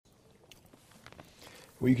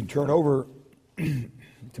Well, you can turn over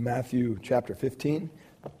to Matthew chapter 15.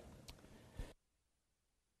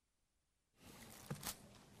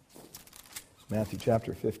 Matthew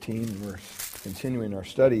chapter 15. We're continuing our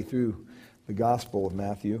study through the Gospel of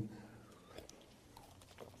Matthew.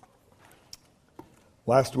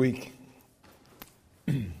 Last week,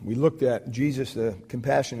 we looked at Jesus, the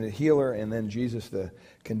compassionate healer, and then Jesus, the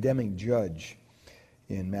condemning judge,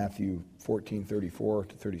 in Matthew 14:34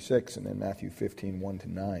 to 36, and then Matthew 15:1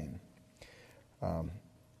 to 9.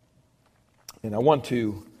 And I want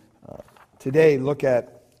to today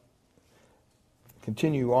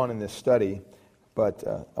continue on in this study, but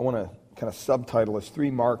I want to kind of subtitle as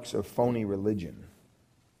 3 marks of phony religion.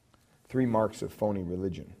 3 marks of phony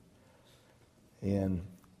religion. And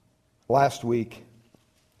last week,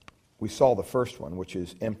 we saw the first one, which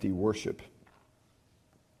is empty worship.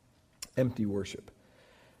 Empty worship.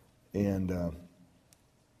 And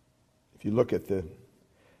if you look at the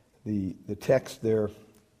text there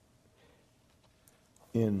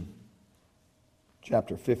in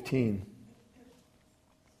chapter 15,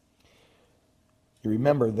 you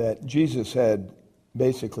remember that Jesus had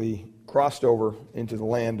basically crossed over into the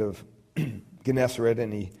land of Gennesaret,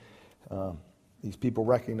 and these people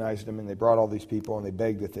recognized him, and they brought all these people, and they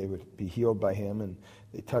begged that they would be healed by him, and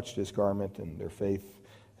they touched his garment, and their faith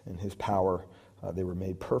and his power, they were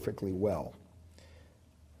made perfectly well.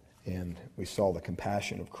 And we saw the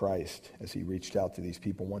compassion of Christ as he reached out to these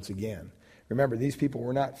people once again. Remember, these people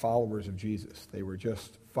were not followers of Jesus. They were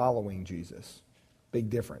just following Jesus. Big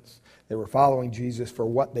difference. They were following Jesus for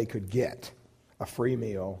what they could get. A free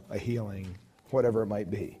meal, a healing, whatever it might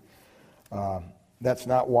be. That's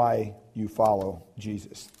not why you follow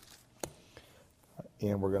Jesus.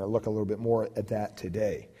 And we're going to look a little bit more at that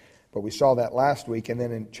today. But we saw that last week, and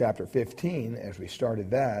then in chapter 15, as we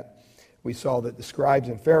started that, we saw that the scribes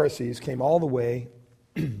and Pharisees came all the way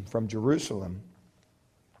from Jerusalem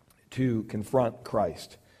to confront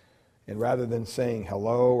Christ. And rather than saying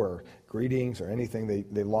hello or greetings or anything,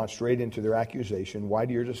 they launched straight into their accusation. Why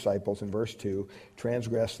do your disciples, in verse 2,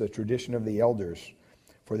 transgress the tradition of the elders?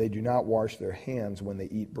 For they do not wash their hands when they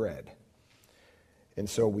eat bread. And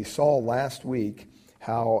so we saw last week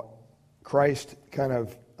how Christ kind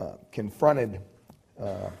of confronted,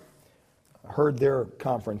 heard their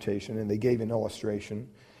confrontation, and they gave an illustration,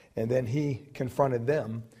 and then he confronted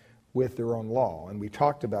them with their own law. And we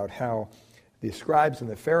talked about how the scribes and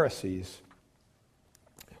the Pharisees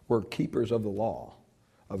were keepers of the law,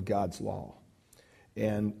 of God's law.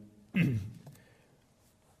 And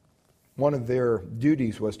one of their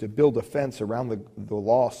duties was to build a fence around the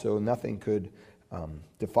law so nothing could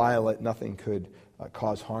defile it, nothing could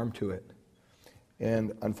cause harm to it.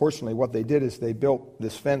 And unfortunately, what they did is they built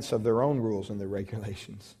this fence of their own rules and their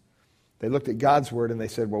regulations. They looked at God's word and they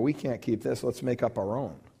said, well, we can't keep this, let's make up our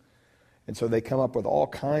own. And so they come up with all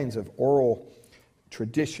kinds of oral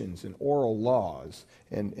traditions and oral laws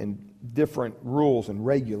and different rules and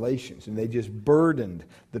regulations. And they just burdened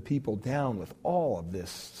the people down with all of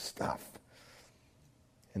this stuff.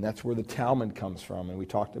 And that's where the Talmud comes from. And we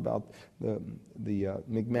talked about the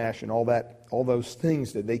Midrash and all those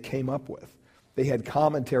things that they came up with. They had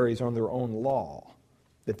commentaries on their own law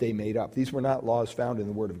that they made up. These were not laws found in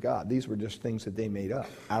the Word of God. These were just things that they made up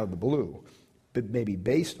out of the blue, but maybe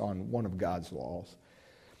based on one of God's laws.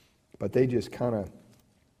 But they just kind of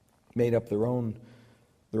made up their own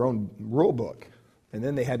rule book. And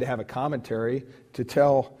then they had to have a commentary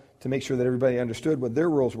to make sure that everybody understood what their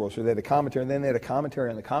rules were. So they had a commentary, and then they had a commentary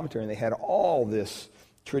on the commentary, and they had all this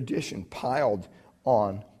tradition piled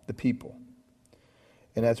on the people.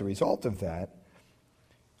 And as a result of that,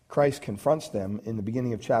 Christ confronts them in the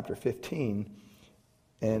beginning of chapter 15,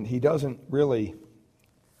 and he doesn't really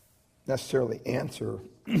necessarily answer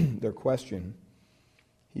their question.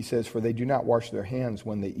 He says, for they do not wash their hands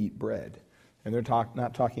when they eat bread. And they're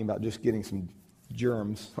not talking about just getting some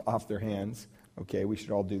germs off their hands. Okay, we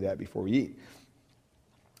should all do that before we eat.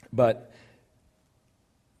 But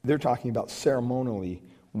they're talking about ceremonially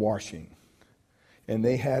washing. And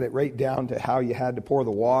they had it right down to how you had to pour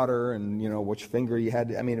the water and, which finger you had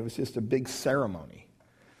to. I mean, it was just a big ceremony.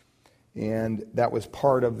 And that was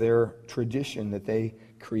part of their tradition that they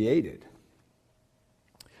created.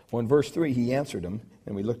 Well, in verse 3, he answered them,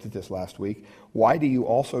 and we looked at this last week. Why do you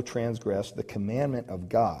also transgress the commandment of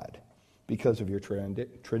God because of your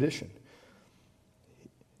tradition?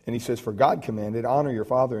 And he says, for God commanded, honor your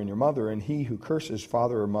father and your mother, and he who curses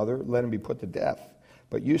father or mother, let him be put to death.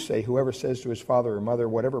 But you say, whoever says to his father or mother,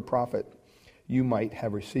 whatever profit you might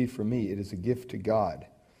have received from me, it is a gift to God,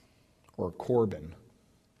 or Corban.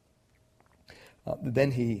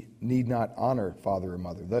 Then he need not honor father or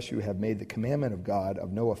mother. Thus you have made the commandment of God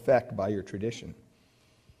of no effect by your tradition.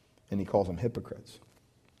 And he calls them hypocrites.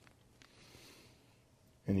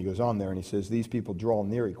 And he goes on there and he says, these people draw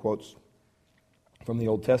near, he quotes from the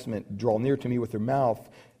Old Testament, draw near to me with their mouth,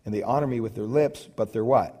 and they honor me with their lips, but their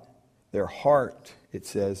what? Their heart, it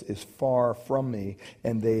says, is far from me,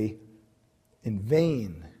 and they, in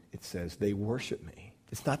vain, it says, they worship me.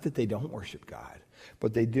 It's not that they don't worship God,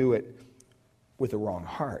 but they do it with a wrong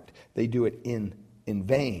heart. They do it in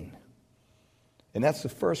vain. And that's the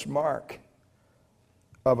first mark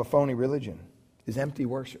of a phony religion, is empty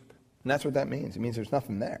worship. And that's what that means. It means there's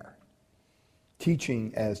nothing there.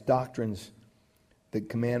 Teaching as doctrines the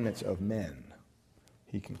commandments of men,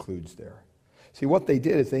 he concludes there. See, what they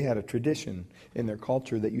did is they had a tradition in their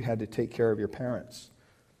culture that you had to take care of your parents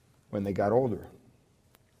when they got older.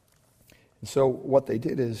 And so what they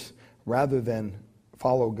did is, rather than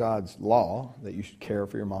follow God's law, that you should care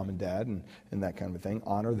for your mom and dad and that kind of thing,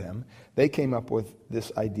 honor them, they came up with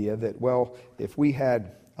this idea that, well, if we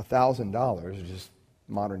had $1,000, just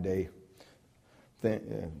modern day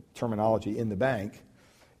terminology, in the bank,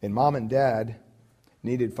 and mom and dad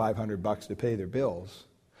needed $500 to pay their bills,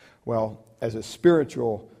 well, as a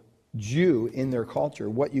spiritual Jew in their culture,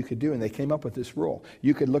 what you could do, and they came up with this rule,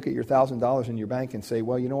 you could look at your $1,000 in your bank and say,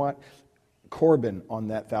 well, you know what, Corban on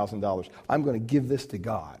that $1,000, I'm going to give this to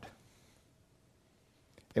God.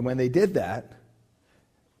 And when they did that,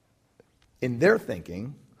 in their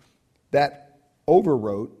thinking, that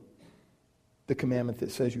overwrote the commandment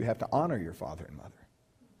that says you have to honor your father and mother.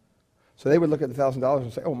 So they would look at the $1,000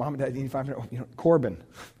 and say, oh, mom and dad need $500, Corban.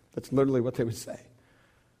 That's literally what they would say.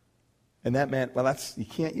 And that meant, well, you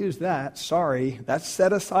can't use that. Sorry, that's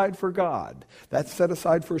set aside for God. That's set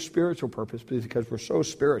aside for a spiritual purpose because we're so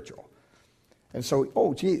spiritual. And so,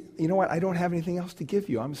 oh, gee, you know what? I don't have anything else to give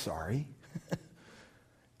you. I'm sorry.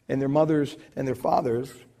 And their mothers and their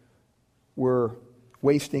fathers were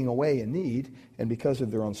wasting away in need, and because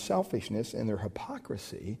of their own selfishness and their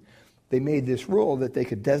hypocrisy, they made this rule that they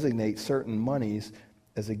could designate certain monies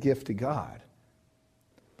as a gift to God.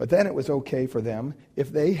 But then it was okay for them,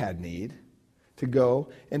 if they had need, to go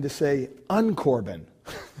and to say, uncorban.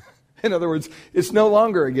 In other words, it's no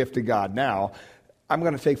longer a gift to God now. I'm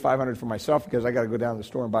going to take $500 for myself because I got to go down to the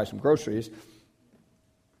store and buy some groceries.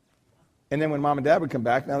 And then when mom and dad would come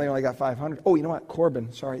back, now they only got $500. Oh, you know what?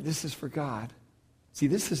 Corban, sorry, this is for God. See,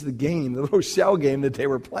 this is the game, the little shell game that they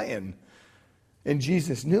were playing. And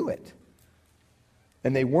Jesus knew it.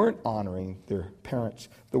 And they weren't honoring their parents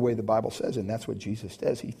the way the Bible says, and that's what Jesus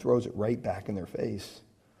does. He throws it right back in their face.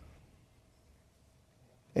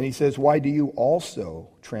 And he says, why do you also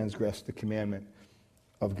transgress the commandment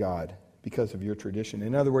of God because of your tradition?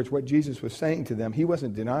 In other words, what Jesus was saying to them, he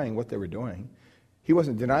wasn't denying what they were doing. He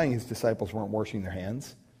wasn't denying his disciples weren't washing their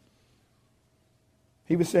hands.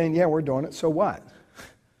 He was saying, yeah, we're doing it, so what?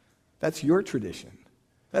 That's your tradition.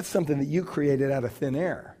 That's something that you created out of thin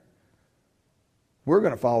air. We're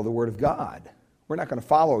going to follow the Word of God. We're not going to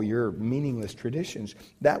follow your meaningless traditions.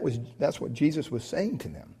 That's what Jesus was saying to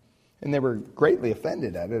them. And they were greatly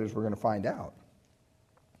offended at it, as we're going to find out.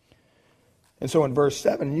 And so in verse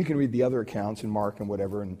 7, you can read the other accounts in Mark and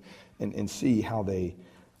whatever and see how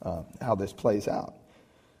this plays out.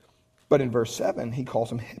 But in verse 7, he calls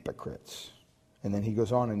them hypocrites. And then he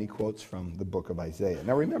goes on and he quotes from the book of Isaiah.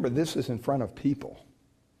 Now remember, this is in front of people.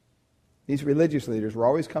 These religious leaders were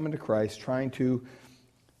always coming to Christ, trying to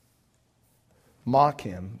mock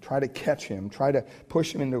him, try to catch him, try to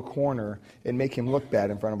push him into a corner and make him look bad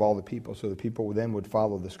in front of all the people so the people then would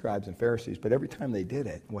follow the scribes and Pharisees. But every time they did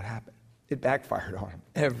it, what happened? It backfired on them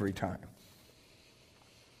every time.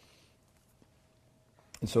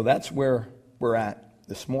 And so that's where we're at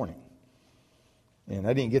this morning. And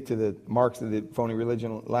I didn't get to the marks of the phony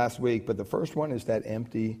religion last week, but the first one is that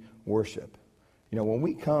empty worship. You know, when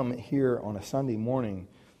we come here on a Sunday morning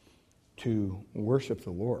to worship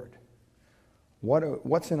the Lord,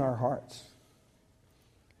 what's in our hearts?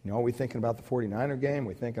 You know, are we thinking about the 49er game? Are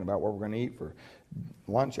we thinking about what we're going to eat for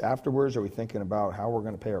lunch afterwards? Are we thinking about how we're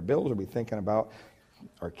going to pay our bills? Are we thinking about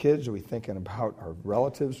our kids? Are we thinking about our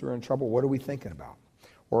relatives who are in trouble? What are we thinking about?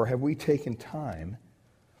 Or have we taken time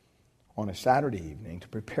on a Saturday evening to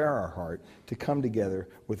prepare our heart to come together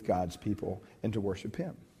with God's people and to worship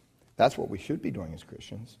Him? That's what we should be doing as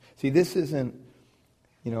Christians. See, this isn't,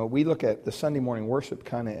 you know, we look at the Sunday morning worship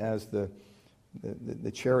kind of as the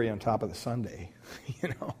cherry on top of the sundae, you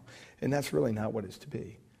know, and that's really not what it's to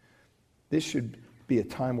be. This should be a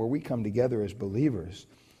time where we come together as believers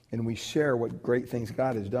and we share what great things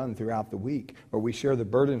God has done throughout the week, or we share the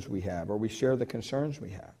burdens we have, or we share the concerns we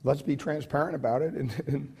have. Let's be transparent about it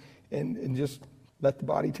and just Let the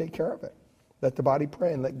body take care of it. Let the body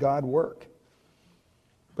pray and let God work.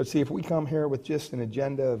 But see, if we come here with just an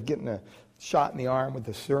agenda of getting a shot in the arm with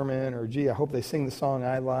a sermon, or gee, I hope they sing the song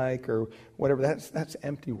I like, or whatever, that's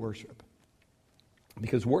empty worship.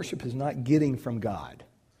 Because worship is not getting from God.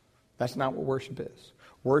 That's not what worship is.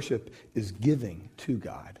 Worship is giving to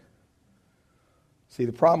God. See,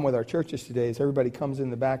 the problem with our churches today is everybody comes in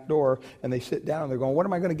the back door and they sit down and they're going, what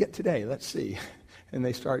am I going to get today? Let's see. And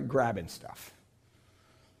they start grabbing stuff.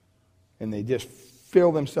 And they just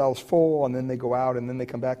fill themselves full, and then they go out, and then they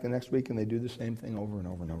come back the next week and they do the same thing over and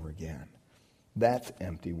over and over again. That's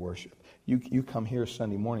empty worship. You come here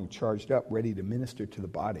Sunday morning charged up, ready to minister to the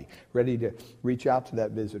body, ready to reach out to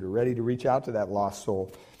that visitor, ready to reach out to that lost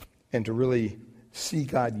soul, and to really see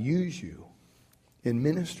God use you in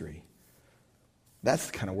ministry. That's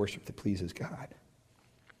the kind of worship that pleases God.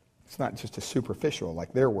 It's not just a superficial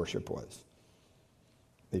like their worship was.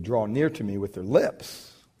 They draw near to me with their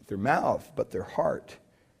lips, with their mouth, but their heart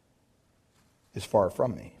is far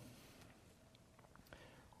from me.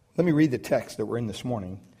 Let me read the text that we're in this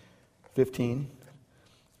morning,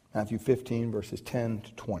 Matthew 15, verses 10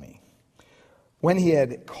 to 20. When he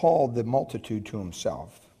had called the multitude to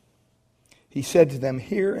himself, he said to them,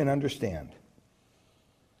 hear and understand.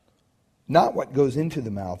 Not what goes into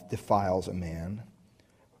the mouth defiles a man,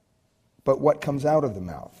 but what comes out of the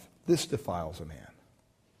mouth. This defiles a man.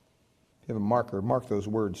 If you have a marker, mark those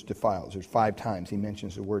words, defiles. There's 5 times he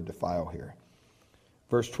mentions the word defile here.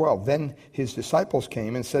 Verse 12, then his disciples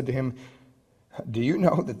came and said to him, do you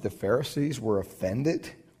know that the Pharisees were offended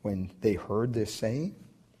when they heard this saying?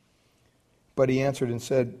 But he answered and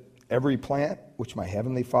said, every plant which my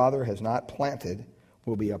heavenly Father has not planted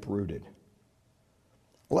will be uprooted.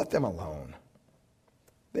 Let them alone.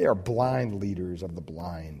 They are blind leaders of the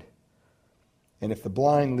blind. And if the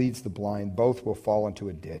blind leads the blind, both will fall into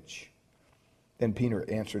a ditch. Then Peter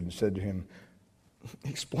answered and said to him,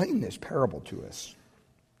 explain this parable to us.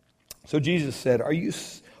 So Jesus said, are you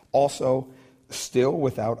also still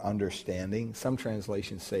without understanding? Some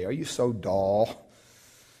translations say, are you so dull?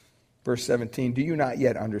 Verse 17, do you not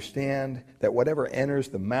yet understand that whatever enters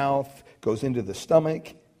the mouth goes into the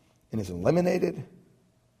stomach and is eliminated?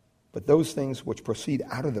 But those things which proceed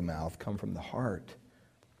out of the mouth come from the heart,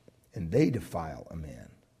 and they defile a man.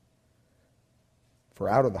 For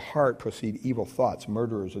out of the heart proceed evil thoughts,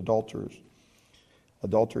 murderers, adulteries,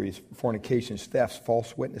 fornications, thefts,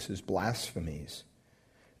 false witnesses, blasphemies.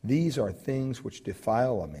 These are things which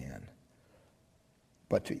defile a man.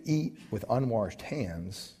 But to eat with unwashed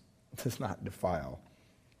hands does not defile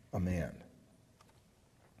a man.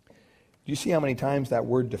 Do you see how many times that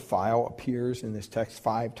word defile appears in this text?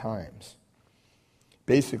 5 times.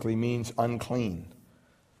 Basically means unclean.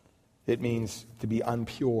 It means to be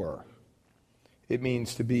impure. It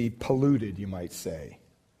means to be polluted, you might say.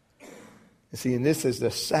 You see, and this is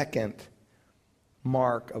the second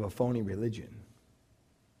mark of a phony religion.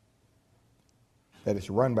 That it's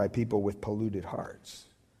run by people with polluted hearts.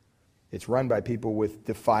 It's run by people with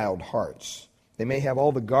defiled hearts. They may have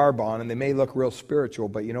all the garb on and they may look real spiritual,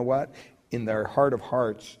 but you know what? In their heart of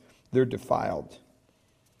hearts, they're defiled.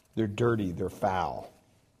 They're dirty. They're foul.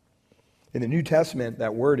 In the New Testament,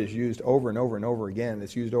 that word is used over and over and over again.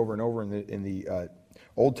 It's used over and over in the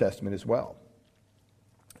Old Testament as well.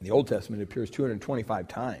 In the Old Testament, it appears 225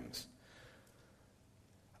 times.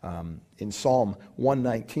 In Psalm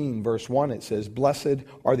 119, verse 1, it says, blessed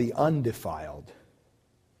are the undefiled.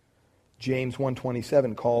 James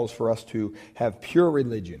 1:27 calls for us to have pure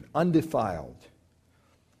religion, undefiled.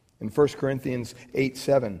 In 1 Corinthians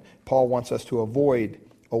 8:7, Paul wants us to avoid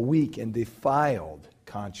a weak and defiled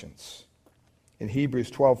conscience. In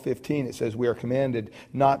Hebrews 12:15, it says we are commanded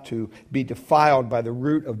not to be defiled by the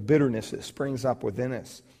root of bitterness that springs up within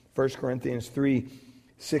us. 1 Corinthians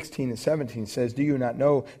 3:16 and 17 says, do you not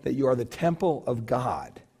know that you are the temple of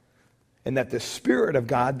God and that the Spirit of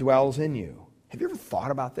God dwells in you? Have you ever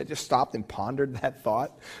thought about that? Just stopped and pondered that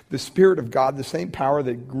thought? The Spirit of God, the same power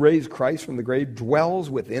that raised Christ from the grave, dwells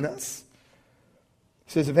within us.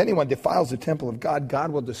 He says, if anyone defiles the temple of God,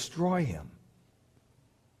 God will destroy him.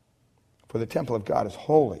 For the temple of God is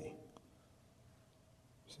holy.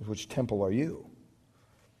 He says, which temple are you?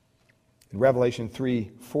 In Revelation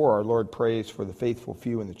 3:4, our Lord prays for the faithful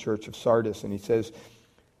few in the church of Sardis, and he says,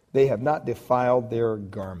 they have not defiled their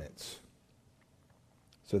garments,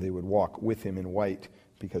 so they would walk with him in white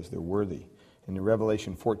because they're worthy. And in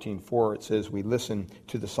Revelation 14:4, it says, we listen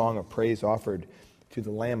to the song of praise offered to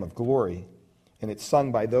the Lamb of glory, and it's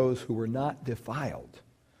sung by those who were not defiled.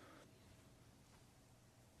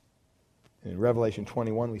 In Revelation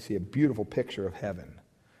 21, we see a beautiful picture of heaven,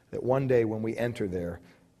 that one day when we enter there,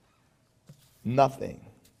 nothing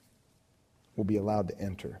will be allowed to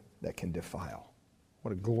enter that can defile.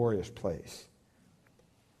 What a glorious place.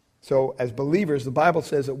 So as believers, the Bible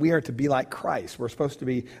says that we are to be like Christ. We're supposed to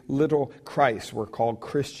be little Christ. We're called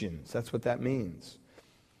Christians. That's what that means.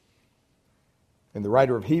 And the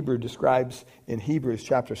writer of Hebrews describes in Hebrews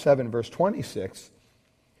chapter 7, verse 26,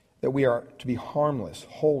 that we are to be harmless,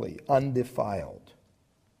 holy, undefiled.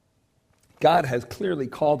 God has clearly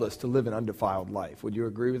called us to live an undefiled life. Would you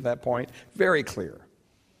agree with that point? Very clear.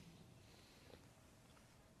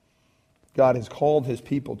 God has called his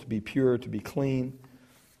people to be pure, to be clean,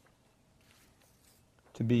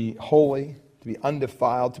 to be holy, to be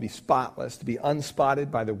undefiled, to be spotless, to be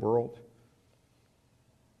unspotted by the world.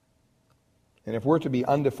 And if we're to be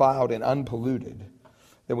undefiled and unpolluted,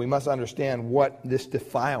 then we must understand what this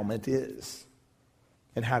defilement is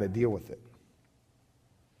and how to deal with it.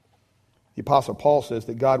 The Apostle Paul says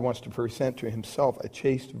that God wants to present to himself a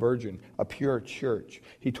chaste virgin, a pure church.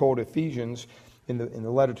 He told Ephesians, in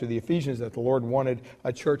the letter to the Ephesians, that the Lord wanted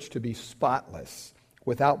a church to be spotless,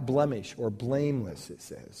 without blemish or blameless, it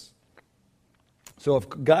says. So if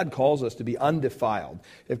God calls us to be undefiled,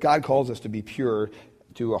 if God calls us to be pure,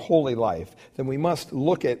 to a holy life, then we must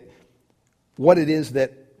look at what it is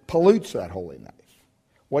that pollutes that holy life,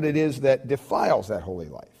 what it is that defiles that holy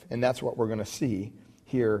life. And that's what we're going to see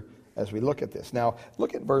here as we look at this. Now,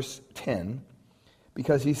 look at verse 10,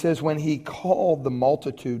 because he says, when he called the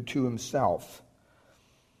multitude to himself.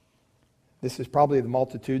 This is probably the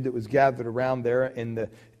multitude that was gathered around there in the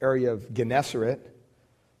area of Gennesaret,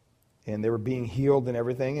 and they were being healed and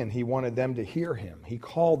everything, and he wanted them to hear him. He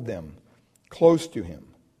called them close to him.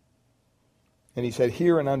 And he said,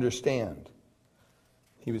 hear and understand.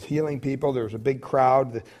 He was healing people. There was a big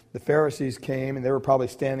crowd. The Pharisees came, and they were probably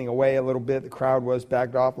standing away a little bit. The crowd was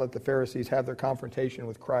backed off. Let the Pharisees have their confrontation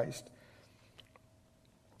with Christ.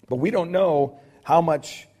 But we don't know how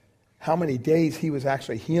many days he was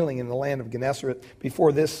actually healing in the land of Gennesaret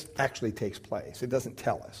before this actually takes place. It doesn't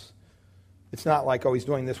tell us. It's not like, oh, he's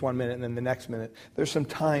doing this 1 minute and then the next minute. There's some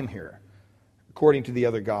time here, according to the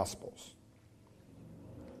other Gospels.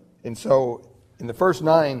 And so, in the first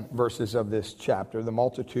 9 verses of this chapter, the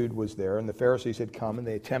multitude was there, and the Pharisees had come, and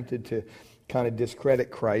they attempted to kind of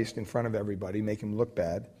discredit Christ in front of everybody, make him look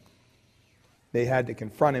bad. They had to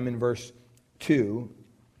confront him in verse 2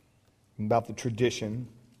 about the tradition.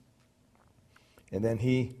 And then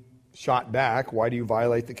he shot back, why do you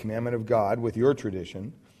violate the commandment of God with your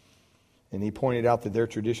tradition? And he pointed out that their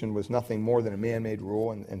tradition was nothing more than a man-made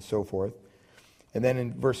rule and so forth. And then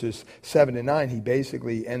in verses 7 to 9, he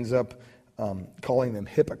basically ends up calling them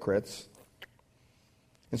hypocrites.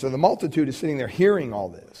 And so the multitude is sitting there hearing all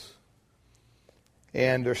this.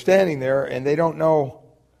 And they're standing there, and they don't know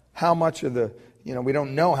how much of we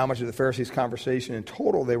don't know how much of the Pharisees' conversation in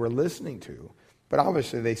total they were listening to. But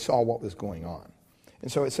obviously they saw what was going on.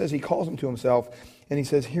 And so it says he calls them to himself, and he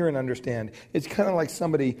says, hear and understand. It's kind of like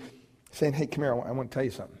somebody saying, hey, come here, I want to tell you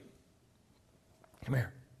something. Come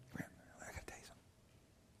here. I got to tell you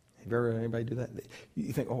something. Have you ever had anybody do that?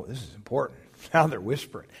 You think, oh, this is important. Now they're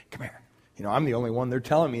whispering. Come here. I'm the only one they're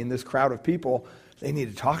telling me in this crowd of people. They need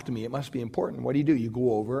to talk to me. It must be important. What do? You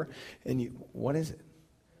go over, and what is it?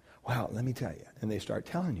 Well, let me tell you. And they start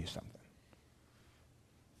telling you something.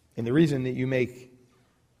 And the reason that you make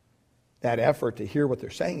that effort to hear what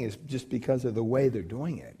they're saying is just because of the way they're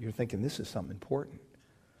doing it. You're thinking, this is something important.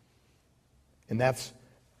 And that's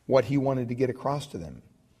what he wanted to get across to them.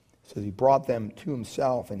 So he brought them to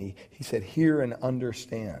himself, and he said, hear and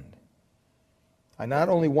understand. I not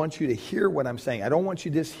only want you to hear what I'm saying, I don't want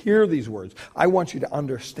you to just hear these words. I want you to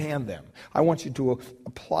understand them. I want you to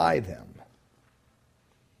apply them.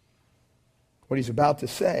 What he's about to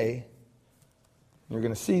say, you're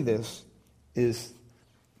going to see this, is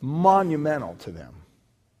monumental to them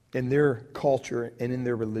in their culture and in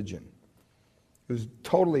their religion. It was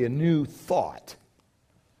totally a new thought.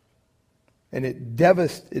 And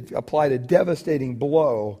it applied a devastating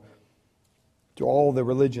blow to all the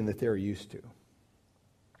religion that they're used to.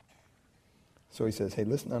 So he says, hey,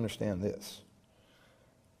 listen, understand this.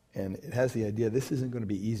 And it has the idea this isn't going to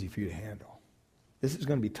be easy for you to handle. This is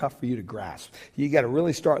going to be tough for you to grasp. You got to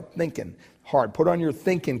really start thinking hard. Put on your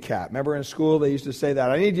thinking cap. Remember in school they used to say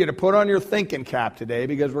that. I need you to put on your thinking cap today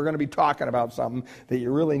because we're going to be talking about something that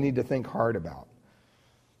you really need to think hard about.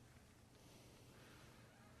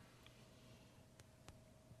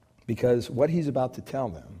 Because what he's about to tell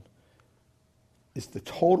them is the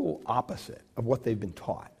total opposite of what they've been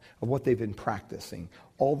taught, of what they've been practicing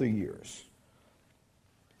all the years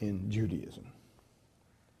in Judaism.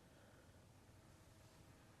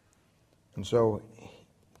 And so he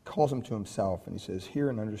calls them to himself and he says, hear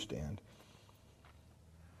and understand.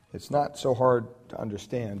 It's not so hard to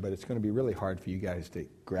understand, but it's going to be really hard for you guys to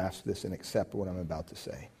grasp this and accept what I'm about to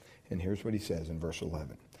say. And here's what he says in verse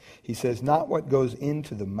 11. He says, not what goes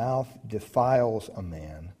into the mouth defiles a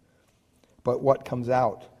man, but what comes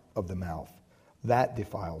out of the mouth, that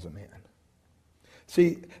defiles a man.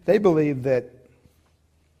 See, they believe that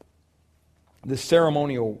the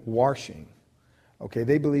ceremonial washing, okay,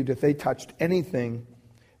 they believed if they touched anything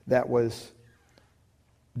that was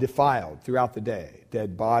defiled throughout the day,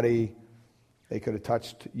 dead body, they could have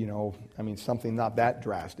touched, something not that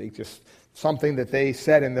drastic, just something that they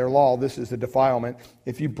said in their law, this is a defilement.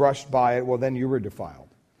 If you brushed by it, well, then you were defiled.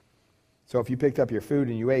 So if you picked up your food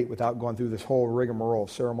and you ate without going through this whole rigmarole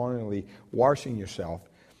of ceremonially washing yourself,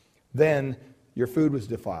 then your food was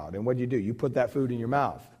defiled. And what do? You put that food in your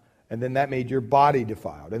mouth. And then that made your body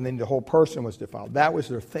defiled. And then the whole person was defiled. That was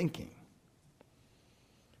their thinking.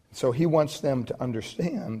 So he wants them to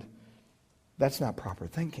understand that's not proper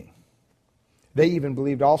thinking. They even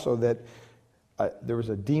believed also that there was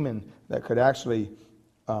a demon that could actually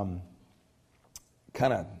kind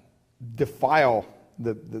of defile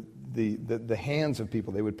the hands of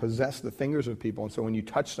people. They would possess the fingers of people. And so when you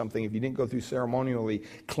touch something, if you didn't go through ceremonially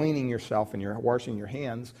cleaning yourself and you're washing your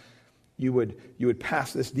hands, you would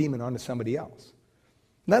pass this demon on to somebody else.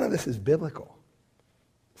 None of this is biblical.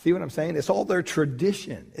 See what I'm saying? It's all their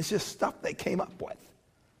tradition. It's just stuff they came up with.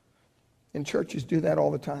 And churches do that all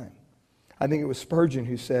the time. I think it was Spurgeon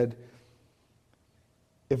who said,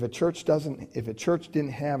 if a church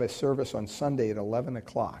didn't have a service on Sunday at 11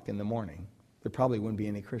 o'clock in the morning, there probably wouldn't be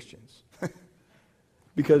any Christians.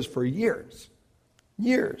 Because for years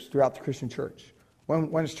throughout the Christian church,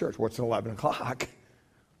 when is church? Well, it's 11 o'clock.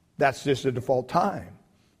 That's just a default time.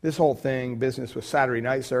 This whole thing, business with Saturday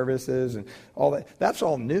night services and all that, that's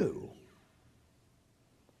all new.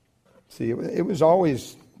 See, it was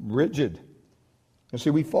always rigid. And see,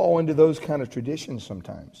 we fall into those kind of traditions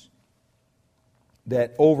sometimes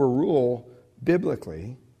that overrule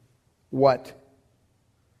biblically what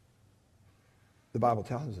the Bible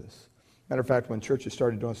tells us. Matter of fact, when churches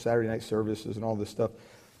started doing Saturday night services and all this stuff,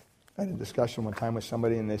 I had a discussion one time with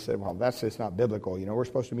somebody and they said, well, that's just not biblical. We're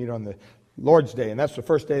supposed to meet on the Lord's Day and that's the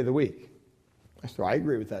first day of the week. I said, I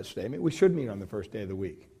agree with that statement. We should meet on the first day of the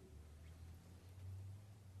week.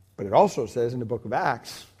 But it also says in the book of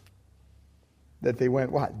Acts that they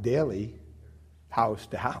went, daily, house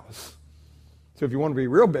to house. So if you want to be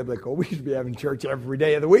real biblical, we should be having church every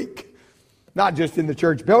day of the week. Not just in the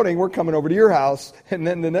church building. We're coming over to your house, and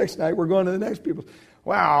then the next night we're going to the next people's.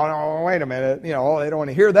 Wow, no, wait a minute. They don't want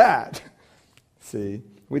to hear that. See,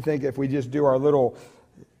 we think if we just do our little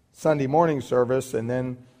Sunday morning service and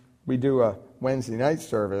then we do a Wednesday night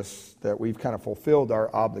service, that we've kind of fulfilled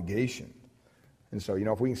our obligation. And so,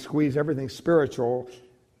 if we can squeeze everything spiritual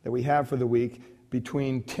that we have for the week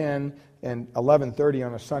between 10 and 11:30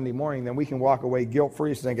 on a Sunday morning, then we can walk away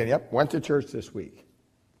guilt-free thinking, yep, went to church this week.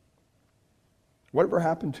 Whatever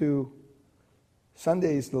happened to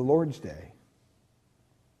Sunday's the Lord's Day?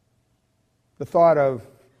 The thought of,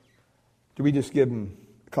 do we just give them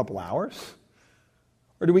a couple hours?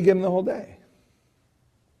 Or do we give them the whole day?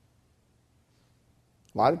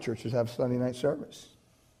 A lot of churches have Sunday night service.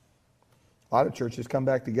 A lot of churches come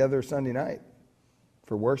back together Sunday night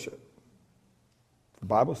for worship, for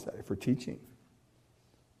Bible study, for teaching.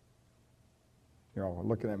 You're all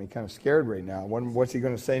looking at me kind of scared right now. What's he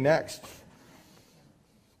going to say next?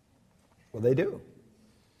 Well, they do.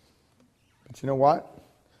 But you know what?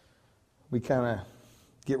 We kind of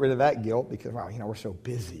get rid of that guilt because, we're so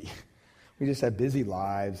busy. We just have busy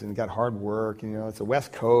lives and got hard work. And, it's the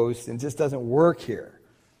West Coast and it just doesn't work here.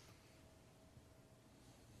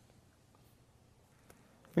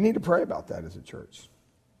 We need to pray about that as a church.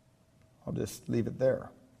 I'll just leave it there.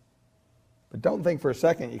 But don't think for a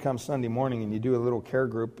second you come Sunday morning and you do a little care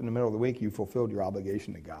group in the middle of the week, you fulfilled your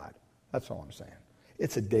obligation to God. That's all I'm saying.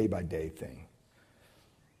 It's a day-by-day thing.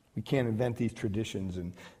 We can't invent these traditions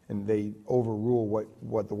and they overrule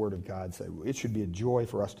what the Word of God said. It should be a joy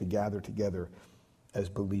for us to gather together as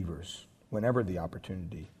believers whenever the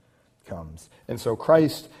opportunity comes. And so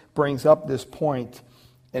Christ brings up this point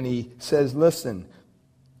and he says, listen,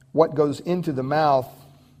 what goes into the mouth,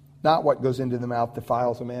 not what goes into the mouth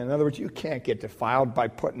defiles a man. In other words, you can't get defiled by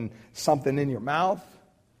putting something in your mouth.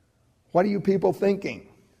 What are you people thinking?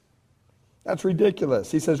 That's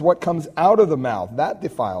ridiculous. He says, what comes out of the mouth, that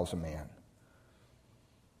defiles a man.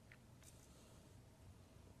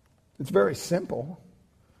 It's very simple.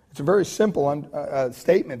 It's a very simple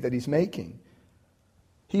statement that he's making.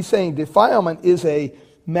 He's saying defilement is a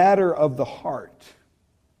matter of the heart.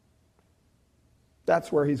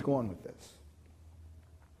 That's where he's going with this.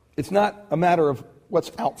 It's not a matter of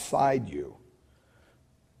what's outside you.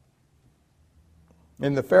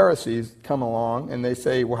 And the Pharisees come along and they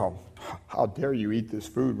say, well, how dare you eat this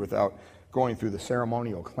food without going through the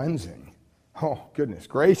ceremonial cleansing? Oh, goodness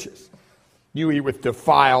gracious. You eat with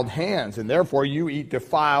defiled hands, and therefore you eat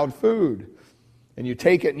defiled food. And you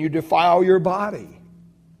take it and you defile your body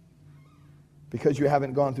because you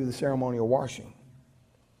haven't gone through the ceremonial washing.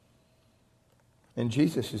 And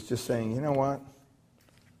Jesus is just saying, you know what?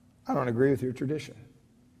 I don't agree with your tradition.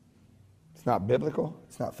 It's not biblical.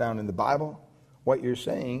 It's not found in the Bible. What you're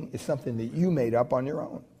saying is something that you made up on your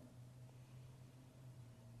own.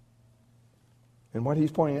 And what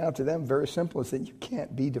he's pointing out to them, very simple, is that you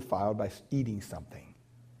can't be defiled by eating something.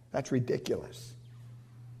 That's ridiculous.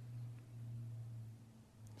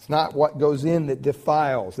 It's not what goes in that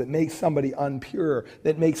defiles, that makes somebody impure,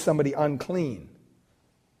 that makes somebody unclean.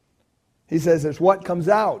 He says it's what comes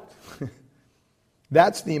out.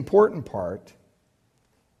 That's the important part.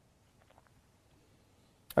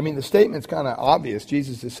 I mean, the statement's kind of obvious.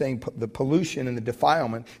 Jesus is saying the pollution and the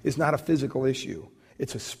defilement is not a physical issue.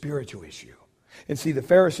 It's a spiritual issue. And see, the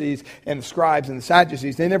Pharisees and the scribes and the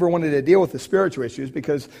Sadducees, they never wanted to deal with the spiritual issues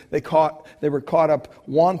because they were caught up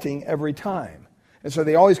wanting every time. And so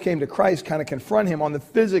they always came to Christ, kind of confront him on the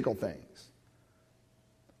physical things.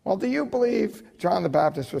 Well, do you believe John the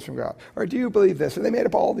Baptist was from God? Or do you believe this? And they made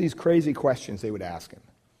up all these crazy questions they would ask him,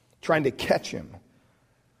 trying to catch him,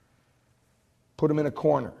 put him in a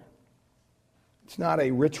corner. It's not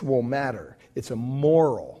a ritual matter. It's a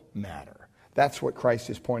moral matter. That's what Christ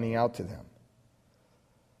is pointing out to them.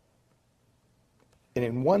 And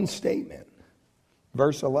in one statement,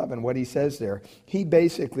 verse 11, what he says there, he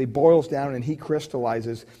basically boils down and he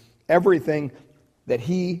crystallizes everything that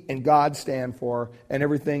he and God stand for and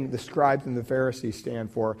everything the scribes and the Pharisees stand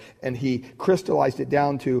for. And he crystallized it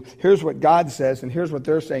down to, here's what God says and here's what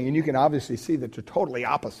they're saying. And you can obviously see that they're totally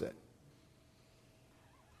opposite.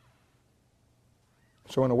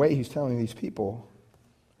 So in a way, he's telling these people,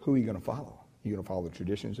 who are you going to follow? Are you going to follow the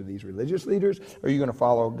traditions of these religious leaders, or are you going to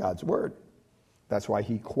follow God's word? That's why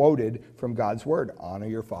he quoted from God's word, honor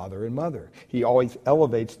your father and mother. He always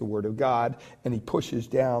elevates the word of God, and he pushes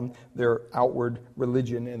down their outward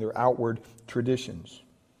religion and their outward traditions.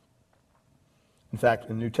 In fact,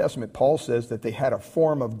 in the New Testament, Paul says that they had a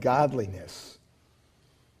form of godliness,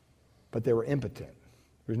 but they were impotent.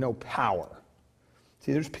 There's no power.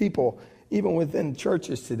 See, there's people even within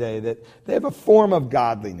churches today, that they have a form of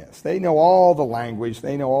godliness. They know all the language,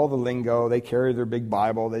 they know all the lingo, they carry their big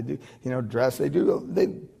Bible, they do, dress, they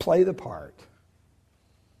play the part.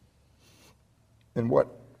 And what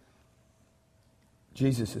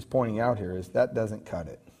Jesus is pointing out here is that doesn't cut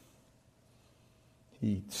it.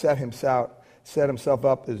 He set himself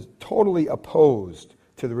up as totally opposed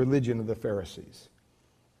to the religion of the Pharisees.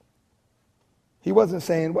 He wasn't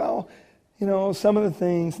saying, well, some of the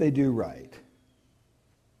things they do right.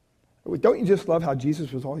 Don't you just love how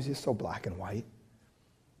Jesus was always just so black and white?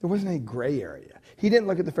 There wasn't any gray area. He didn't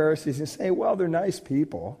look at the Pharisees and say, well, they're nice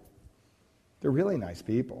people. They're really nice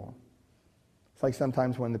people. It's like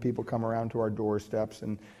sometimes when the people come around to our doorsteps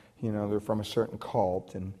and, they're from a certain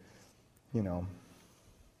cult and,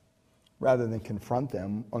 rather than confront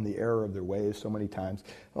them on the error of their ways so many times,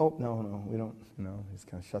 oh, no, we don't, just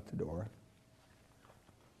kind of shut the door.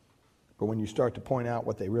 But when you start to point out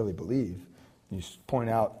what they really believe, you point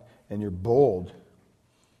out and you're bold,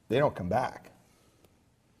 they don't come back.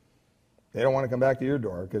 They don't want to come back to your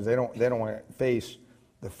door because they don't want to face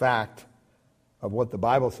the fact of what the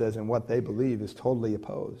Bible says and what they believe is totally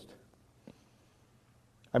opposed.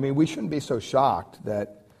 I mean, we shouldn't be so shocked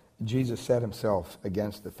that Jesus set himself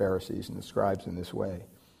against the Pharisees and the scribes in this way.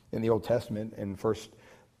 In the Old Testament, in 1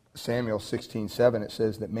 Samuel 16:7, it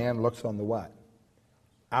says that man looks on the what?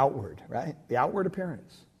 Outward, right? The outward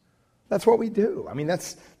appearance. That's what we do. I mean,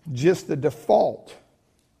 that's just the default.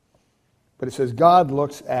 But it says God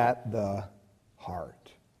looks at the heart.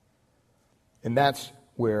 And that's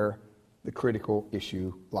where the critical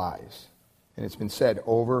issue lies. And it's been said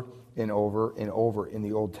over and over and over in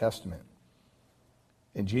the Old Testament.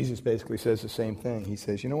 And Jesus basically says the same thing. He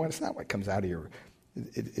says, you know what? It's not what comes out of your...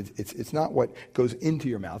 It's not what goes into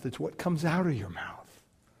your mouth. It's what comes out of your mouth.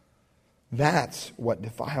 That's what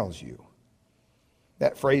defiles you.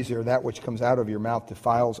 That phrase there, that which comes out of your mouth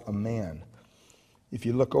defiles a man. If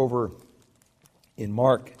you look over in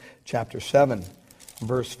Mark chapter 7,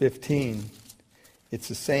 verse 15, it's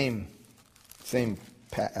the same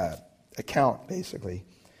account, basically.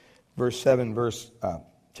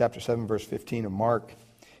 Chapter 7, verse 15 of Mark,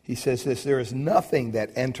 he says this, there is nothing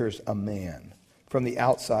that enters a man from the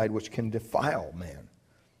outside which can defile man,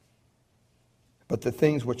 but the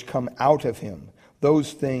things which come out of him,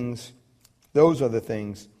 those are the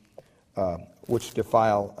things which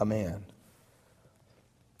defile a man.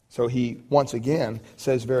 So he, once again,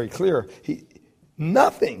 says very clear,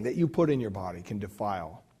 nothing that you put in your body can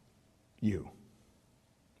defile you,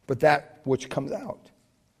 but that which comes out.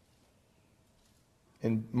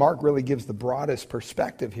 And Mark really gives the broadest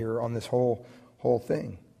perspective here on this whole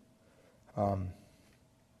thing.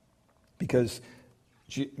 Because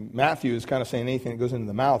Matthew is kind of saying anything that goes into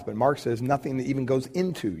the mouth, but Mark says nothing that even goes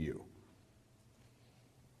into you.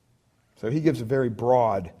 So he gives a very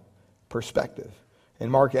broad perspective.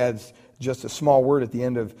 And Mark adds just a small word at the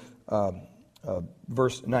end of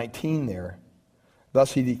verse 19 there.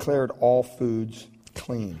 Thus he declared all foods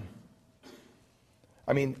clean.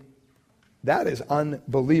 I mean, that is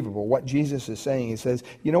unbelievable what Jesus is saying. He says,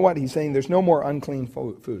 you know what? He's saying there's no more unclean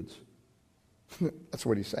foods. That's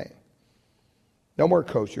what he's saying. No more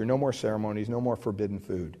kosher, no more ceremonies, no more forbidden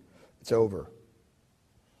food. It's over.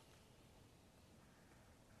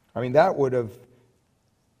 I mean, that would have,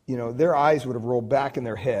 their eyes would have rolled back in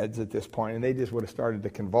their heads at this point, and they just would have started to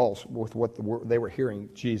convulse with what they were hearing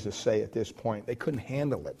Jesus say at this point. They couldn't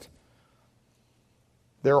handle it.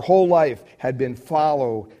 Their whole life had been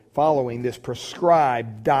following this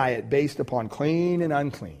prescribed diet based upon clean and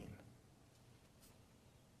unclean.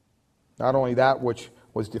 Not only that which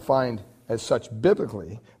was defined as such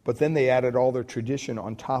biblically, but then they added all their tradition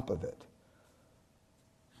on top of it.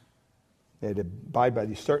 They had to abide by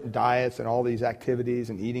these certain diets and all these activities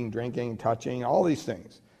and eating, drinking, touching, all these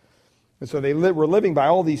things. And so they were living by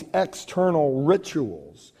all these external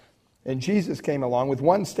rituals. And Jesus came along with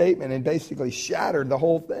one statement and basically shattered the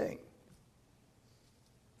whole thing.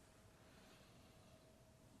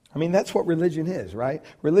 I mean, that's what religion is, right?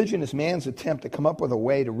 Religion is man's attempt to come up with a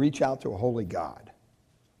way to reach out to a holy God.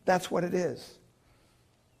 That's what it is.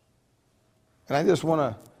 And I just want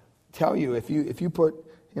to tell you, if you put,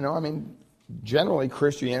 generally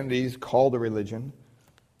Christianity is called a religion.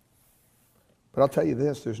 But I'll tell you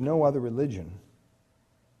this, there's no other religion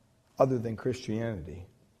other than Christianity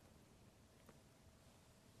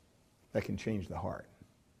that can change the heart.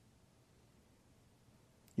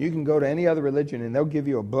 You can go to any other religion and they'll give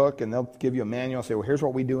you a book and they'll give you a manual and say, well, here's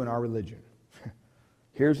what we do in our religion.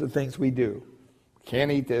 Here's the things we do. We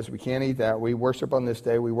can't eat this, we can't eat that. We worship on this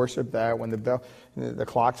day, we worship that. When the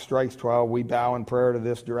clock strikes 12, we bow in prayer to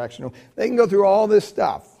this direction. They can go through all this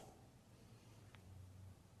stuff.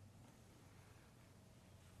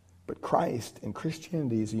 But Christ and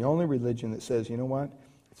Christianity is the only religion that says, you know what?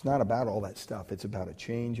 It's not about all that stuff. It's about a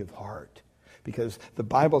change of heart. Because the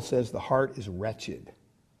Bible says the heart is wretched.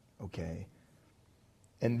 Okay?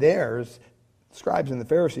 And theirs, scribes and the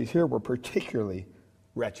Pharisees here were particularly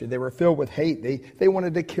wretched. They were filled with hate. They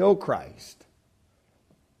wanted to kill Christ.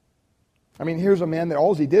 I mean, here's a man that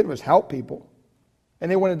all he did was help people. And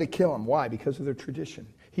they wanted to kill him. Why? Because of their tradition.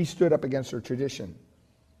 He stood up against their tradition.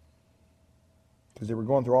 Because they were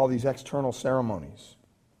going through all these external ceremonies.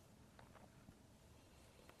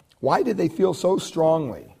 Why did they feel so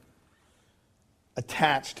strongly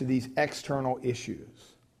attached to these external issues?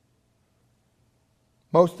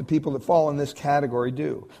 Most of the people that fall in this category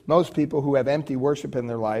do. Most people who have empty worship in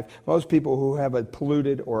their life, most people who have a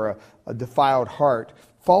polluted or a defiled heart,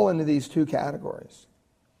 fall into these two categories.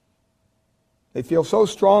 They feel so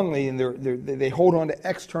strongly and they hold on to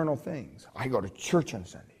external things. I go to church on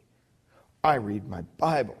Sunday. I read my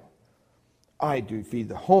Bible. I do feed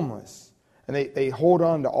the homeless. And they hold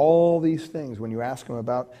on to all these things when you ask them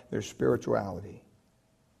about their spirituality.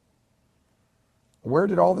 Where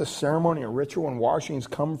did all this ceremony and ritual and washings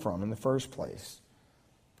come from in the first place?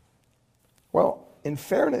 Well, in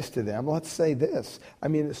fairness to them, let's say this. I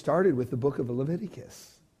mean, it started with the book of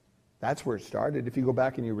Leviticus. That's where it started. If you go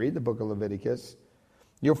back and you read the book of Leviticus,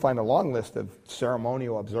 you'll find a long list of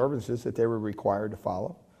ceremonial observances that they were required to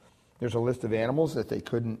follow. There's a list of animals that they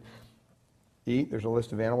couldn't eat. There's a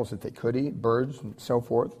list of animals that they could eat, birds and so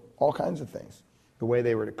forth, all kinds of things. The way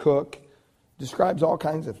they were to cook describes all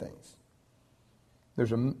kinds of things.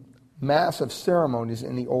 There's a mass of ceremonies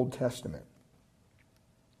in the Old Testament.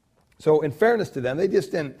 So in fairness to them, they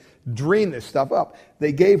just didn't dream this stuff up.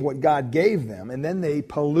 They gave what God gave them, and then they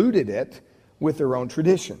polluted it with their own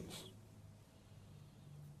traditions.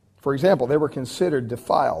 For example, they were considered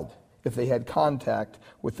defiled if they had contact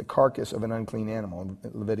with the carcass of an unclean animal in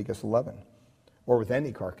Leviticus 11, or with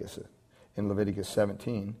any carcass in Leviticus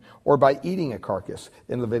 17, or by eating a carcass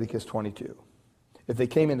in Leviticus 22. If they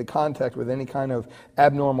came into contact with any kind of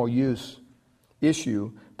abnormal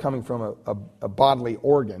issue coming from a bodily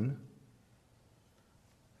organ,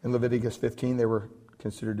 in Leviticus 15 they were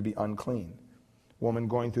considered to be unclean. Woman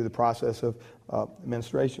going through the process of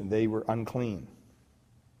menstruation, they were unclean.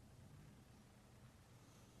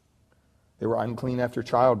 They were unclean after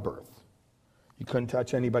childbirth. You couldn't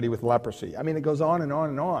touch anybody with leprosy. I mean, it goes on and on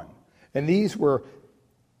and on. And these were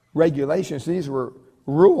regulations, these were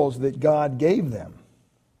rules that God gave them.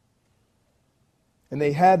 And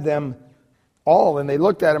they had them all, and they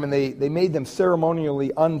looked at them, and they made them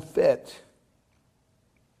ceremonially unfit.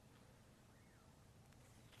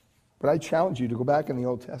 But I challenge you to go back in the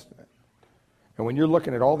Old Testament. And when you're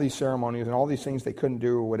looking at all these ceremonies and all these things they couldn't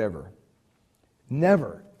do or whatever,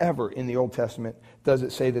 never, ever in the Old Testament does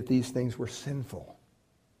it say that these things were sinful.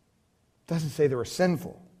 It doesn't say they were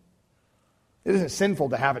sinful. It isn't sinful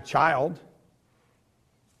to have a child.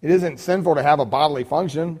 It isn't sinful to have a bodily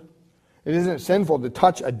function. It isn't sinful to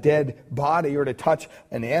touch a dead body or to touch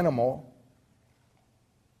an animal.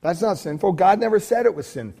 That's not sinful. God never said it was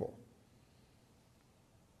sinful.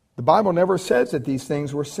 The Bible never says that these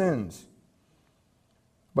things were sins.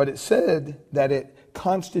 But it said that it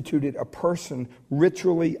constituted a person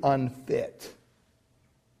ritually unfit.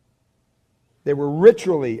 They were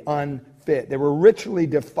ritually unfit. They were ritually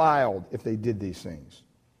defiled if they did these things.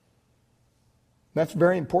 That's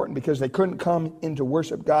very important because they couldn't come in to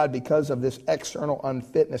worship God because of this external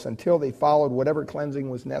unfitness until they followed whatever cleansing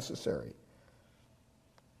was necessary.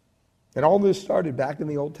 And all this started back in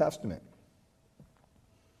the Old Testament.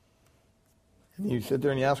 And you sit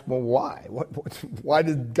there and you ask, well, why? Why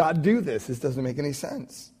did God do this? This doesn't make any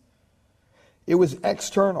sense. It was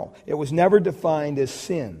external. It was never defined as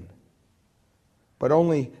sin, but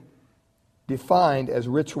only defined as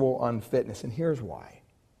ritual unfitness. And here's why.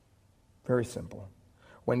 Very simple.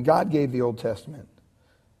 When God gave the Old Testament,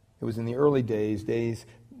 it was in the early days,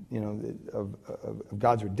 of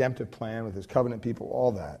God's redemptive plan with his covenant people,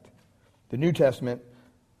 all that. The New Testament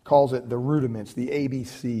calls it the rudiments, the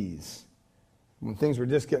ABCs, when things were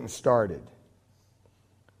just getting started.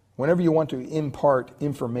 Whenever you want to impart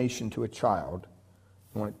information to a child,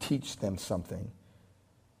 you want to teach them something,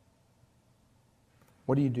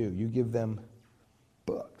 what do? You give them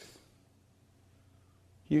books.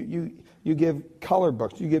 You give color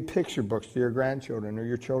books, you give picture books to your grandchildren or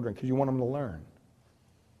your children because you want them to learn.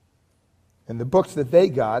 And the books that they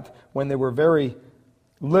got when they were very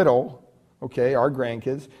little, okay, our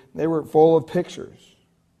grandkids, they were full of pictures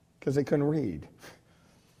because they couldn't read.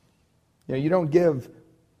 You don't give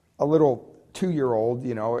a little 2-year-old,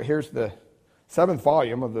 here's the 7th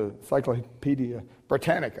volume of the Encyclopedia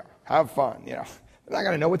Britannica. Have fun, They're not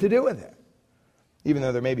going to know what to do with it, even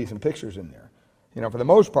though there may be some pictures in there. For the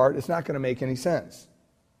most part, it's not going to make any sense.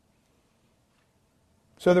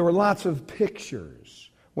 So there were lots of pictures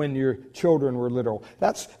when your children were little.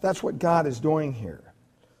 That's what God is doing here.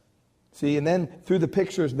 See, and then through the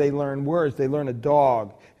pictures they learn words. They learn a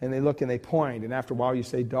dog, and they look and they point, and after a while you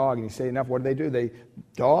say dog, and you say enough, what do? They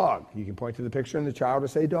dog. You can point to the picture and the child will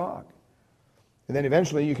say dog. And then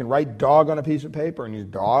eventually you can write dog on a piece of paper, and you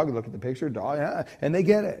dog, look at the picture, dog, yeah, and they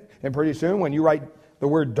get it. And pretty soon when you write the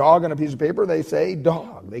word dog on a piece of paper, they say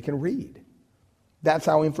dog. They can read. That's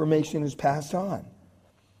how information is passed on.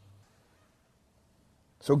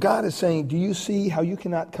 So God is saying, do you see how you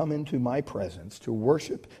cannot come into my presence to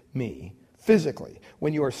worship me physically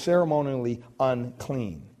when you are ceremonially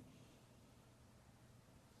unclean?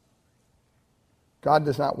 God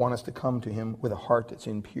does not want us to come to him with a heart that's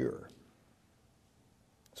impure.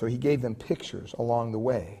 So he gave them pictures along the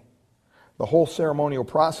way. The whole ceremonial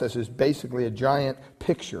process is basically a giant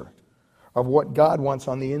picture of what God wants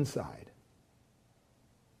on the inside.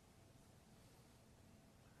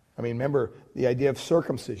 I mean, remember the idea of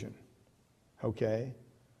circumcision, okay?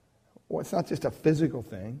 Well, it's not just a physical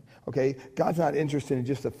thing, okay? God's not interested in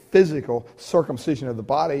just a physical circumcision of the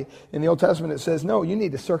body. In the Old Testament it says, no, you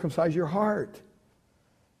need to circumcise your heart.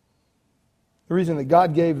 The reason that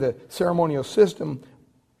God gave the ceremonial system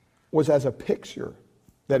was as a picture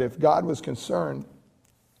that if God was concerned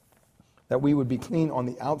that we would be clean on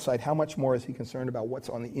the outside, how much more is he concerned about what's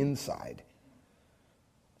on the inside?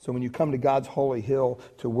 So when you come to God's holy hill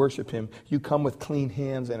to worship him, you come with clean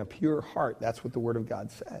hands and a pure heart. That's what the Word of God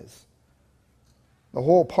says. The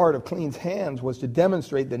whole part of clean hands was to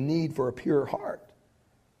demonstrate the need for a pure heart.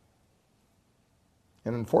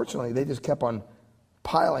 And unfortunately, they just kept on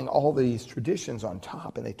piling all these traditions on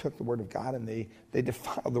top, and they took the Word of God and they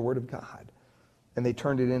defiled the Word of God. And they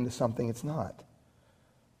turned it into something it's not.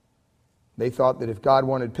 They thought that if God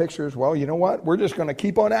wanted pictures, well, you know what? We're just going to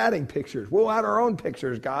keep on adding pictures. We'll add our own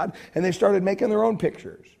pictures, God. And they started making their own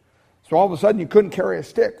pictures. So all of a sudden you couldn't carry a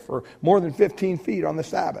stick for more than 15 feet on the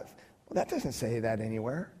Sabbath. Well, that doesn't say that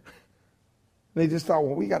anywhere. They just thought,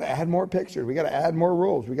 well, we got to add more pictures. We got to add more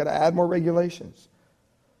rules. We got to add more regulations.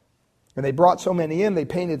 And they brought so many in, they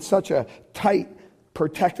painted such a tight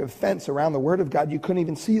protective fence around the Word of God, you couldn't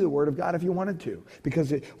even see the Word of God if you wanted to,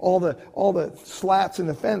 because all the slats in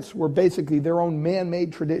the fence were basically their own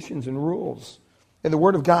man-made traditions and rules. And the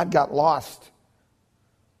Word of God got lost.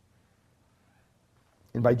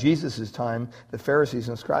 And by Jesus' time, the Pharisees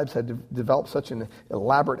and scribes had developed such an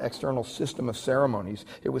elaborate external system of ceremonies.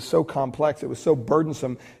 It was so complex, it was so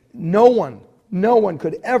burdensome, no one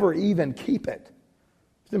could ever even keep it.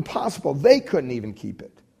 It's impossible. They couldn't even keep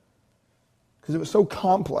it, because it was so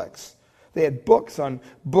complex. They had books on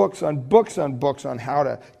books on books on books on how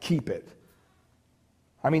to keep it.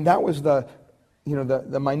 I mean, that was the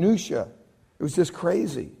minutia. It was just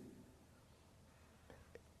crazy.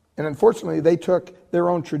 And unfortunately, they took their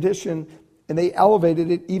own tradition and they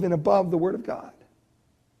elevated it even above the Word of God.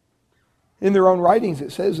 In their own writings,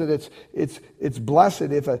 it says that it's blessed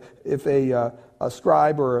if a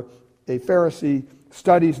scribe or a Pharisee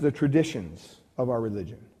studies the traditions of our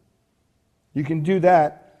religion. You can do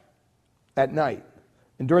that at night.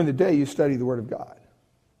 And during the day, you study the Word of God.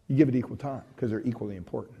 You give it equal time because they're equally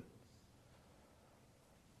important.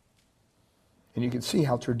 And you can see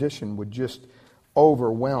how tradition would just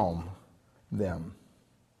overwhelm them.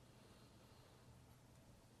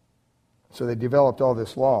 So they developed all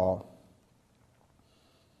this law.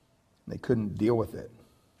 They couldn't deal with it.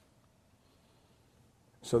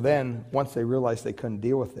 So then, once they realized they couldn't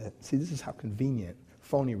deal with it, see, this is how convenient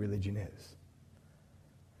phony religion is.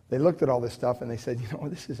 They looked at all this stuff and they said,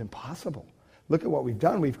 this is impossible. Look at what we've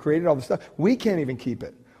done. We've created all this stuff. We can't even keep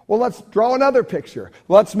it. Well, let's draw another picture.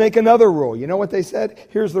 Let's make another rule. You know what they said?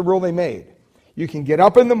 Here's the rule they made. You can get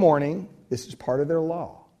up in the morning. This is part of their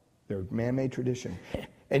law, their man-made tradition.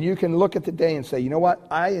 And you can look at the day and say, you know what?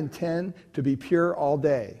 I intend to be pure all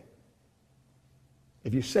day.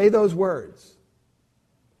 If you say those words,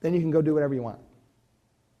 then you can go do whatever you want.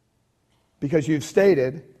 Because you've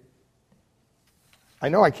stated, I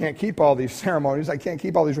know I can't keep all these ceremonies, I can't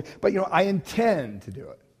keep all these, but I intend to do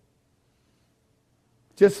it.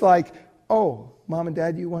 Just like, oh, Mom and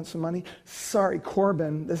Dad, you want some money? Sorry,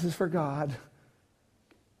 Corbin, this is for God.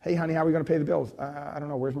 Hey, honey, how are we going to pay the bills? I don't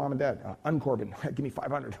know. Where's Mom and Dad? Corbin. Give me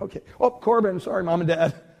 $500. Okay. Oh, Corbin. Sorry, Mom and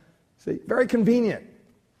Dad. See, very convenient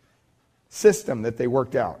system that they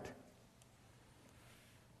worked out.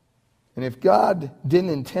 And if God didn't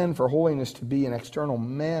intend for holiness to be an external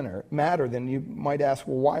matter, then you might ask,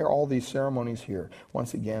 well, why are all these ceremonies here?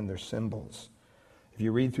 Once again, they're symbols. If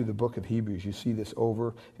you read through the book of Hebrews, you see this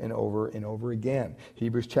over and over and over again.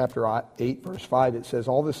 Hebrews chapter 8, verse 5, it says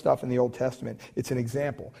all this stuff in the Old Testament, it's an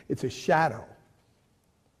example. It's a shadow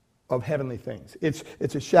of heavenly things. It's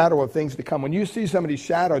a shadow of things to come. When you see somebody's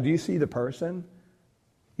shadow, do you see the person?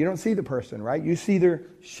 You don't see the person, right? You see their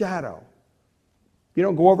shadow. You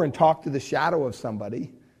don't go over and talk to the shadow of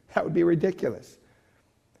somebody. That would be ridiculous.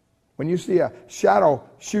 When you see a shadow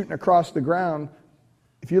shooting across the ground,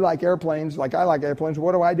 if you like airplanes, like I like airplanes,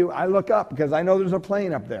 what do? I look up because I know there's a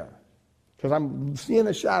plane up there. Because I'm seeing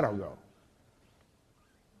a shadow go.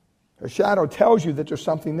 A shadow tells you that there's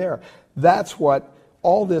something there. That's what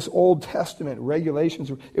all this Old Testament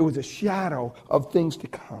regulations, it was a shadow of things to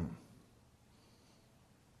come.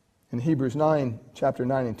 In Hebrews 9, chapter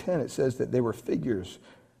 9 and 10, it says that they were figures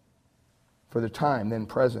for the time then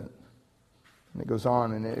present. And it goes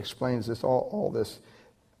on and it explains this, all this.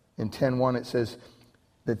 In 10:1 it says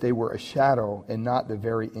that they were a shadow and not the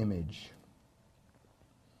very image.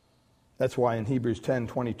 That's why in Hebrews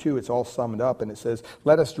 10:22 it's all summed up and it says,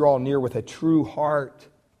 let us draw near with a true heart,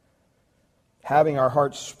 having our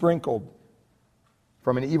hearts sprinkled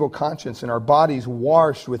from an evil conscience and our bodies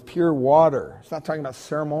washed with pure water. It's not talking about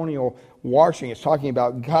ceremonial washing. It's talking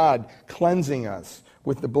about God cleansing us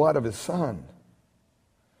with the blood of His Son.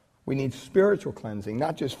 We need spiritual cleansing,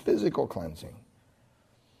 not just physical cleansing.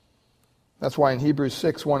 That's why in Hebrews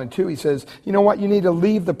 6, 1 and 2, he says, you know what? You need to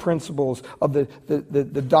leave the principles of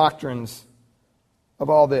the doctrines of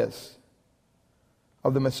all this.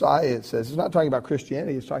 Of the Messiah, it says. It's not talking about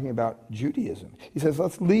Christianity. It's talking about Judaism. He says,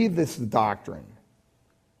 let's leave this doctrine.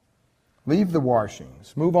 Leave the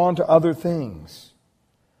washings. Move on to other things.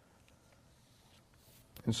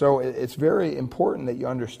 And so it's very important that you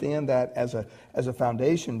understand that as a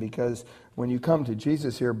foundation, because when you come to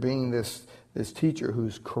Jesus here being this teacher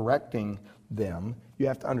who's correcting them, you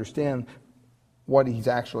have to understand what He's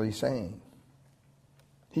actually saying.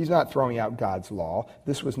 He's not throwing out God's law.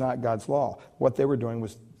 This was not God's law. What they were doing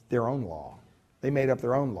was their own law. They made up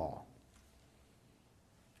their own law.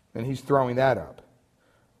 And He's throwing that up.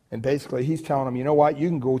 And basically He's telling them, you know what? You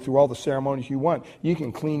can go through all the ceremonies you want. You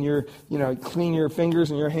can clean your fingers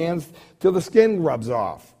and your hands till the skin rubs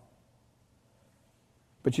off.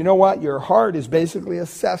 But you know what? Your heart is basically a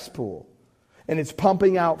cesspool. and it's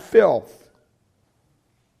pumping out filth.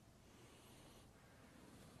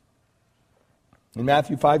 In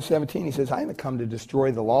Matthew 5:17, he says, I haven't come to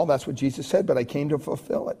destroy the law. That's what Jesus said, but I came to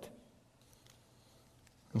fulfill it.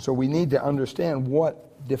 And so we need to understand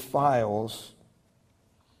what defiles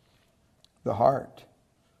the heart.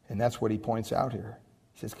 And that's what he points out here.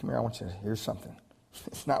 He says, come here, I want you to hear something.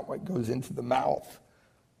 It's not what goes into the mouth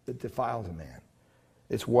that defiles a man.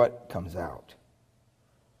 It's what comes out.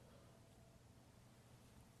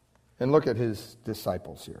 And look at his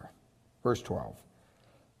disciples here. Verse 12.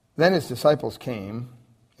 Then his disciples came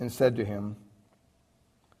and said to him,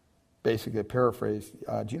 basically a paraphrase,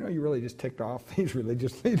 do you know you really just ticked off these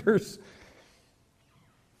religious leaders?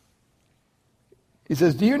 He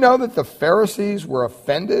says, do you know that the Pharisees were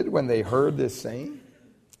offended when they heard this saying?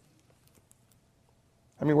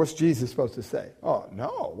 I mean, what's Jesus supposed to say? Oh,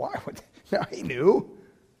 no, why would... No, he knew.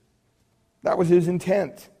 That was his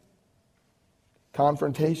intent.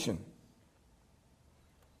 Confrontation.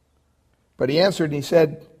 But he answered and he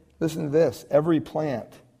said, listen to this, every plant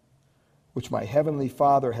which my heavenly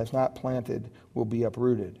Father has not planted will be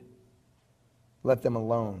uprooted. Let them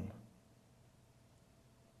alone.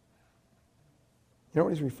 You know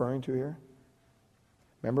what he's referring to here?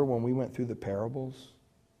 Remember when we went through the parables?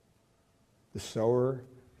 The sower,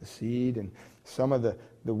 the seed, and some of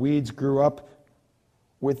the weeds grew up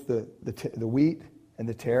with the wheat and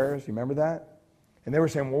the tares. You remember that? And they were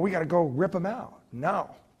saying, well, we got to go rip them out. No,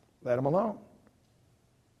 let them alone.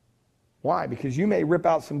 Why? Because you may rip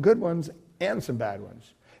out some good ones and some bad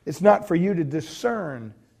ones. It's not for you to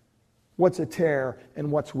discern what's a tare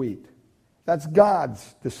and what's wheat. That's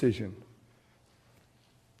God's decision.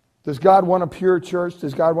 Does God want a pure church?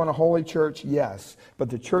 Does God want a holy church? Yes.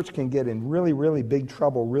 But the church can get in really, really big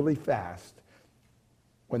trouble really fast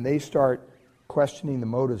when they start questioning the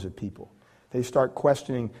motives of people. They start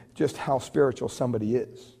questioning just how spiritual somebody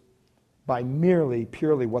is by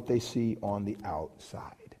purely what they see on the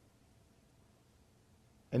outside.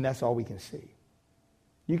 And that's all we can see.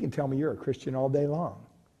 You can tell me you're a Christian all day long.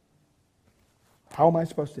 How am I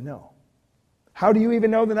supposed to know? How do you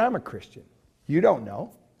even know that I'm a Christian? You don't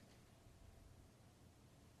know.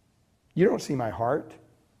 You don't see my heart.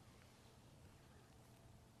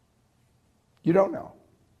 You don't know.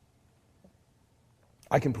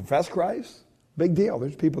 I can profess Christ. Big deal.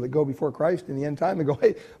 There's people that go before Christ in the end time and go,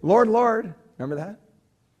 hey, Lord, Lord. Remember that?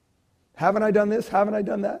 Haven't I done this? Haven't I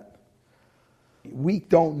done that? We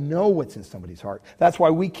don't know what's in somebody's heart. That's why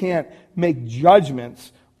we can't make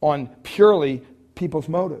judgments on purely people's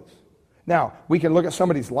motives. Now, we can look at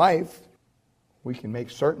somebody's life. We can make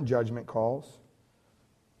certain judgment calls.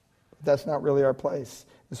 But that's not really our place.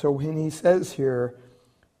 And so when he says here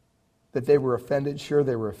that they were offended, sure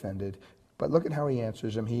they were offended. But look at how he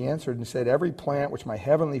answers them. He answered and said, every plant which my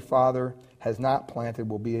heavenly Father has not planted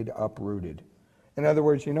will be uprooted. In other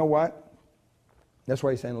words, you know what? That's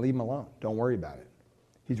why he's saying leave him alone. Don't worry about it.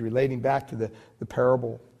 He's relating back to the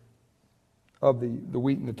parable of the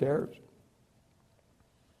wheat and the tares.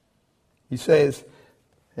 He says,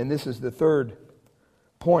 and this is the third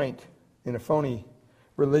point in a phony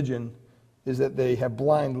religion, is that they have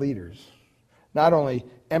blind leaders. Not only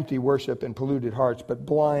empty worship and polluted hearts, but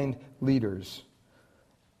blind leaders.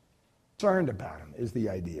 Concerned about them is the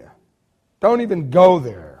idea. Don't even go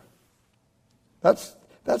there. That's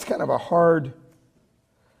kind of a hard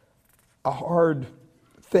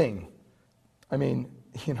thing. I mean,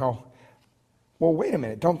 well, wait a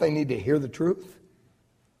minute. Don't they need to hear the truth?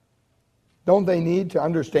 Don't they need to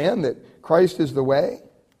understand that Christ is the way?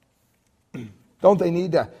 Don't they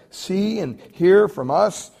need to see and hear from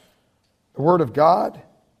us the Word of God?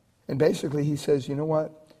 And basically he says, you know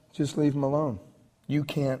what? Just leave them alone. You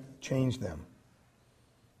can't change them.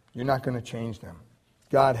 You're not going to change them.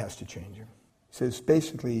 God has to change them. He says,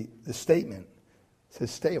 basically, the statement says,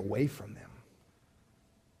 stay away from them.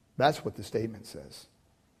 That's what the statement says.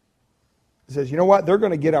 It says, you know what? They're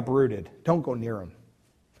going to get uprooted. Don't go near them.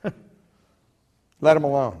 Let them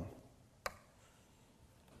alone.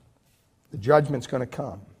 The judgment's going to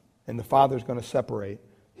come, and the Father's going to separate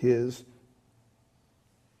his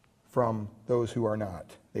from those who are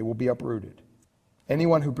not. They will be uprooted.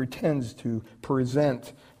 Anyone who pretends to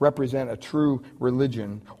represent a true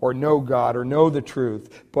religion or know God or know the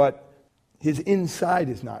truth, but his inside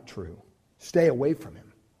is not true, stay away from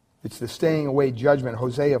him. It's the staying away judgment.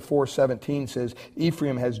 Hosea 4:17 says,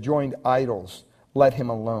 Ephraim has joined idols, let him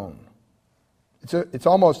alone. It's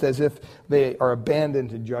almost as if they are abandoned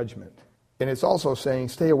to judgment. And it's also saying,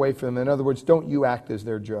 stay away from them. In other words, don't you act as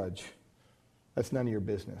their judge. That's none of your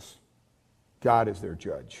business. God is their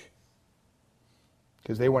judge.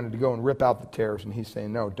 Because they wanted to go and rip out the tares, and he's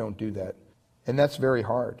saying, no, don't do that. And that's very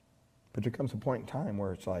hard. But there comes a point in time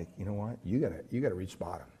where it's like, you know what? You gotta reach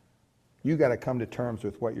bottom. You got to come to terms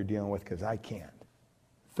with what you're dealing with, because I can't.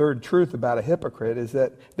 Third truth about a hypocrite is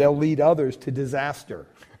that they'll lead others to disaster.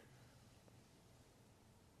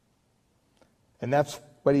 And that's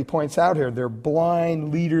what he points out here. They're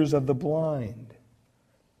blind leaders of the blind.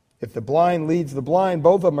 If the blind leads the blind,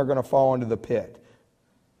 both of them are going to fall into the pit.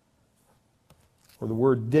 Or the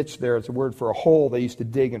word ditch there, it's a word for a hole they used to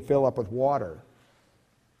dig and fill up with water.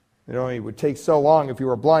 You know, it would take so long if you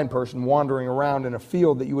were a blind person wandering around in a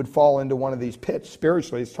field that you would fall into one of these pits.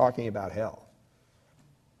 Spiritually, it's talking about hell.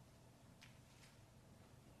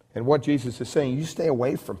 And what Jesus is saying, you stay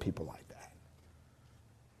away from people like that.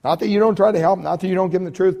 Not that you don't try to help, not that you don't give them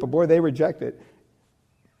the truth, but boy, they reject it.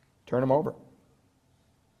 Turn them over.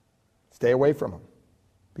 Stay away from them,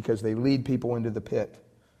 because they lead people into the pit.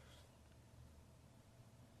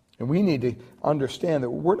 And we need to understand that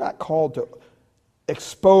we're not called to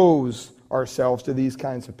expose ourselves to these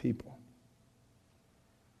kinds of people.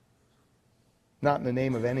 Not in the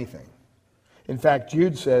name of anything. In fact,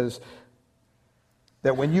 Jude says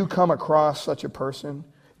that when you come across such a person,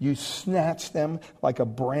 you snatch them like a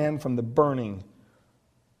brand from the burning,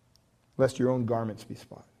 lest your own garments be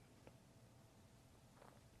spotted.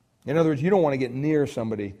 In other words, you don't want to get near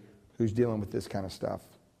somebody who's dealing with this kind of stuff.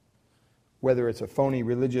 Whether it's a phony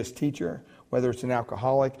religious teacher, whether it's an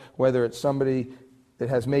alcoholic, whether it's somebody that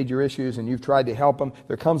has major issues and you've tried to help them,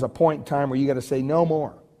 there comes a point in time where you got to say, no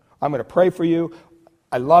more. I'm going to pray for you.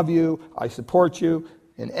 I love you. I support you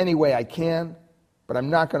in any way I can, but I'm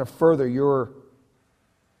not going to further your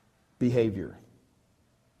behavior.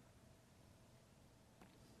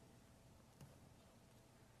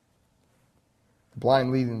 The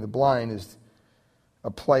blind leading the blind is a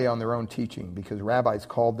play on their own teaching, because rabbis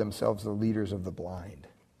called themselves the leaders of the blind.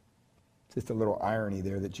 Just a little irony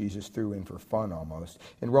there that Jesus threw in for fun almost.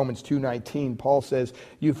 In Romans 2:19, Paul says,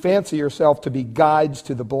 you fancy yourself to be guides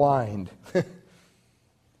to the blind.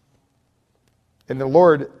 And the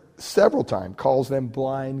Lord several times calls them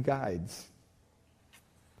blind guides.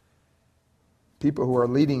 People who are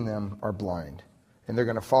leading them are blind, and they're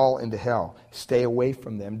going to fall into hell. Stay away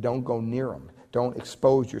from them. Don't go near them. Don't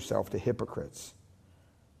expose yourself to hypocrites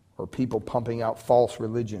or people pumping out false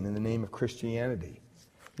religion in the name of Christianity.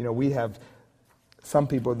 You know, we have some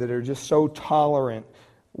people that are just so tolerant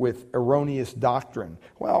with erroneous doctrine.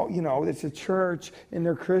 Well, you know, it's a church and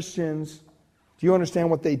they're Christians. Do you understand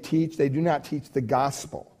what they teach? They do not teach the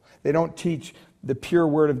gospel. They don't teach the pure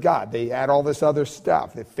word of God. They add all this other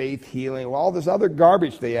stuff, the faith, healing, all this other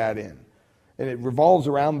garbage they add in. And it revolves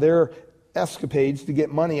around their escapades to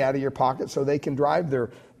get money out of your pocket so they can drive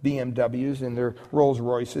their BMWs and their Rolls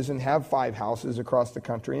Royces and have 5 houses across the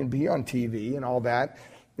country and be on TV and all that.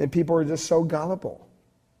 And people are just so gullible.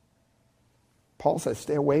 Paul says,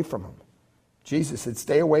 stay away from them. Jesus said,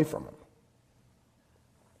 stay away from them.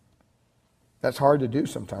 That's hard to do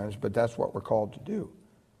sometimes, but that's what we're called to do.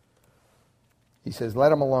 He says, let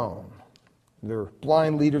them alone. They're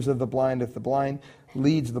blind leaders of the blind. If the blind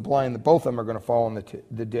leads the blind, both of them are going to fall in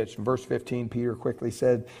the ditch. In verse 15, Peter quickly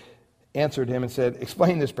answered him and said,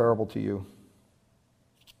 explain this parable to you.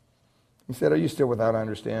 He said, are you still without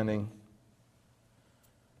understanding?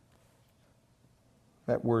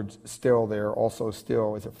 That word still there, also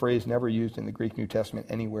still, is a phrase never used in the Greek New Testament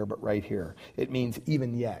anywhere but right here. It means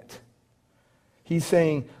even yet. He's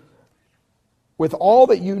saying, with all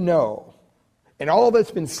that you know, and all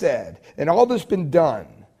that's been said, and all that's been done,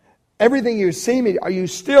 everything you've seen, are you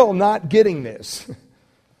still not getting this?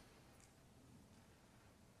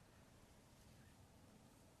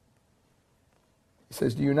 He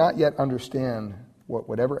says, do you not yet understand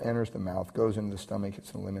whatever enters the mouth goes into the stomach,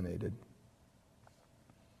 it's eliminated?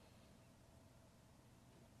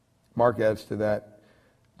 Mark adds to that,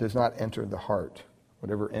 does not enter the heart.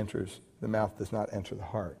 Whatever enters the mouth does not enter the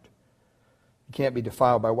heart. You can't be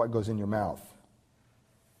defiled by what goes in your mouth.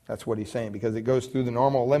 That's what he's saying, because it goes through the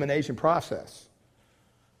normal elimination process.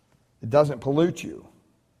 It doesn't pollute you.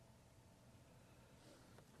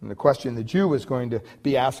 And the question the Jew was going to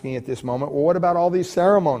be asking at this moment, well, what about all these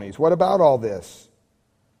ceremonies? What about all this?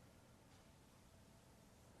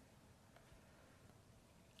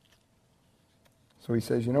 So he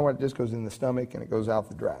says, you know what? This goes in the stomach and it goes out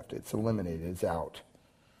the draft. It's eliminated. It's out.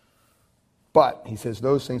 But, he says,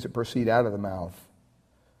 those things that proceed out of the mouth,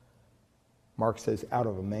 Mark says, out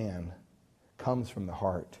of a man, comes from the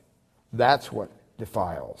heart. That's what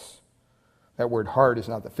defiles. That word heart is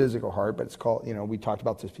not the physical heart, but it's called, we talked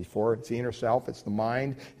about this before. It's the inner self. It's the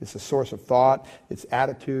mind. It's the source of thought. It's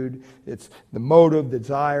attitude. It's the motive, the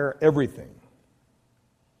desire, everything.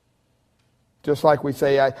 Just like we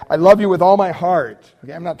say, I love you with all my heart.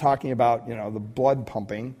 Okay, I'm not talking about, the blood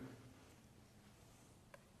pumping.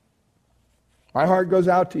 My heart goes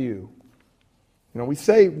out to you. We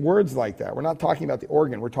say words like that. We're not talking about the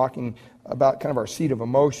organ. We're talking about kind of our seat of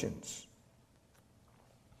emotions.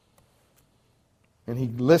 And he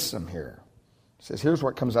lists them here. He says, here's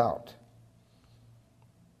what comes out.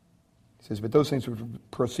 He says, but those things which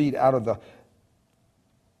proceed out of the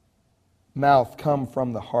mouth come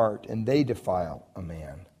from the heart, and they defile a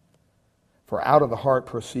man. For out of the heart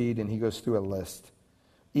proceed, and he goes through a list,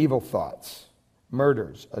 evil thoughts,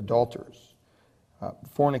 murders, adulterers,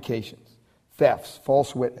 fornications, thefts,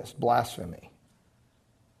 false witness, blasphemy.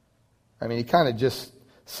 He kind of just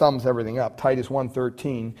sums everything up. Titus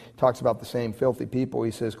 1:13 talks about the same filthy people.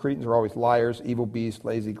 He says, Cretans are always liars, evil beasts,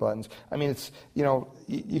 lazy gluttons. It's,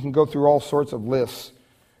 you can go through all sorts of lists,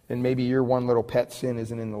 and maybe your one little pet sin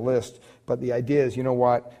isn't in the list. But the idea is, you know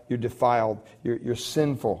what? You're defiled. You're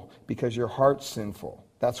sinful because your heart's sinful.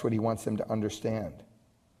 That's what he wants them to understand.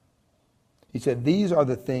 He said, these are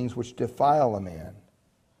the things which defile a man.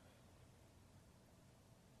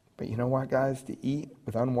 But you know what, guys? To eat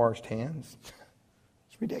with unwashed hands,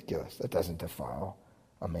 it's ridiculous. That doesn't defile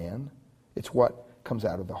a man. It's what comes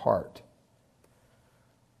out of the heart.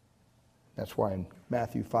 That's why in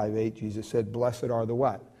Matthew 5:8, Jesus said, blessed are the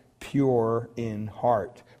what? Pure in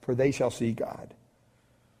heart, for they shall see God.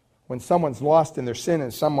 When someone's lost in their sin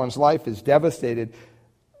and someone's life is devastated,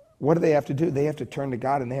 what do they have to do? They have to turn to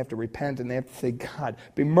God and they have to repent and they have to say, God,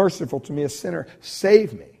 be merciful to me, a sinner.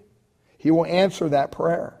 Save me. He will answer that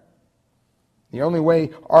prayer. The only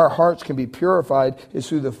way our hearts can be purified is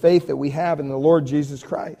through the faith that we have in the Lord Jesus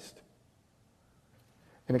Christ.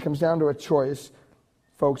 And it comes down to a choice,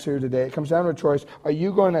 folks here today. It comes down to a choice. Are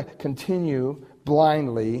you going to continue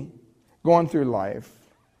blindly going through life?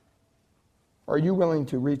 Are you willing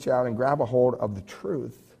to reach out and grab a hold of the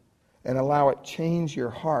truth and allow it change your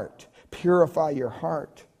heart, purify your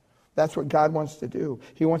heart? That's what God wants to do.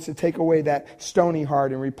 He wants to take away that stony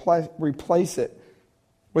heart and replace it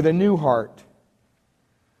with a new heart.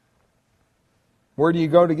 Where do you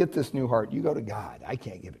go to get this new heart? You go to God. I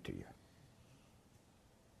can't give it to you.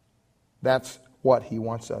 That's what he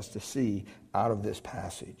wants us to see out of this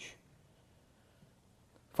passage.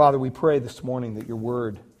 Father, we pray this morning that your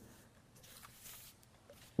word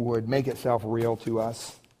would make itself real to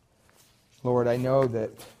us. Lord, I know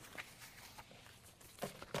that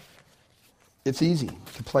it's easy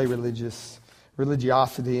to play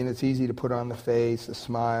religiosity, and it's easy to put on the face, a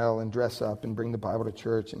smile, and dress up and bring the Bible to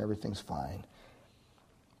church, and everything's fine.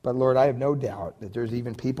 But Lord, I have no doubt that there's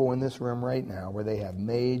even people in this room right now where they have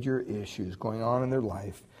major issues going on in their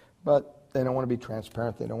life, but they don't want to be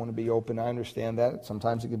transparent. They don't want to be open. I understand that.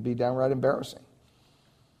 Sometimes it can be downright embarrassing.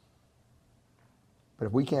 But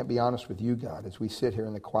if we can't be honest with you, God, as we sit here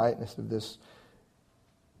in the quietness of this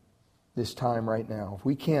time right now, if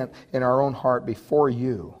we can't, in our own heart before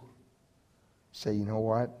you, say, you know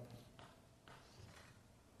what?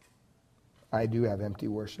 I do have empty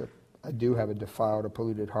worship. I do have a defiled or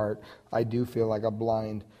polluted heart. I do feel like a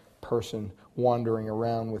blind person wandering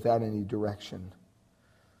around without any direction.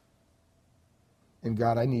 And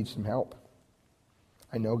God, I need some help.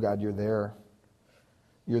 I know, God, you're there.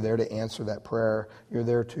 You're there to answer that prayer. You're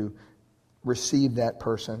there to receive that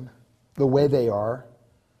person the way they are.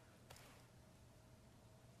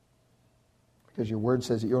 Because your word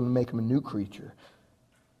says that you're going to make them a new creature.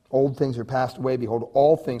 Old things are passed away. Behold,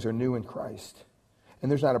 all things are new in Christ. And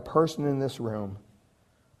there's not a person in this room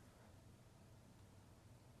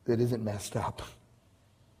that isn't messed up.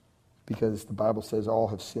 Because the Bible says all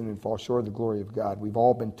have sinned and fall short of the glory of God. We've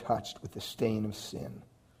all been touched with the stain of sin.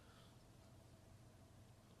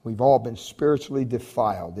 We've all been spiritually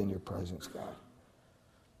defiled in your presence, God.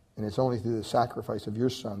 And it's only through the sacrifice of your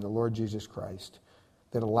Son, the Lord Jesus Christ,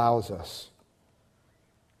 that allows us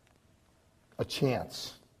a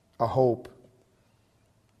chance, a hope.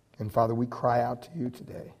 And Father, we cry out to you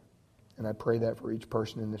today. And I pray that for each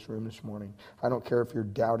person in this room this morning. I don't care if you're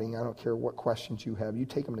doubting. I don't care what questions you have. You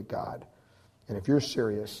take them to God. And if you're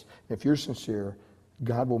serious, if you're sincere,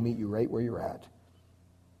 God will meet you right where you're at.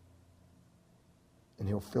 And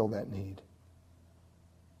he'll fill that need.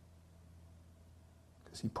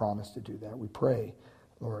 Because he promised to do that. We pray,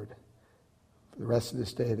 Lord, for the rest of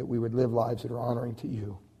this day that we would live lives that are honoring to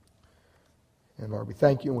you. And Lord, we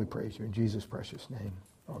thank you and we praise you in Jesus' precious name.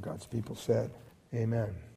 All God's people said, amen.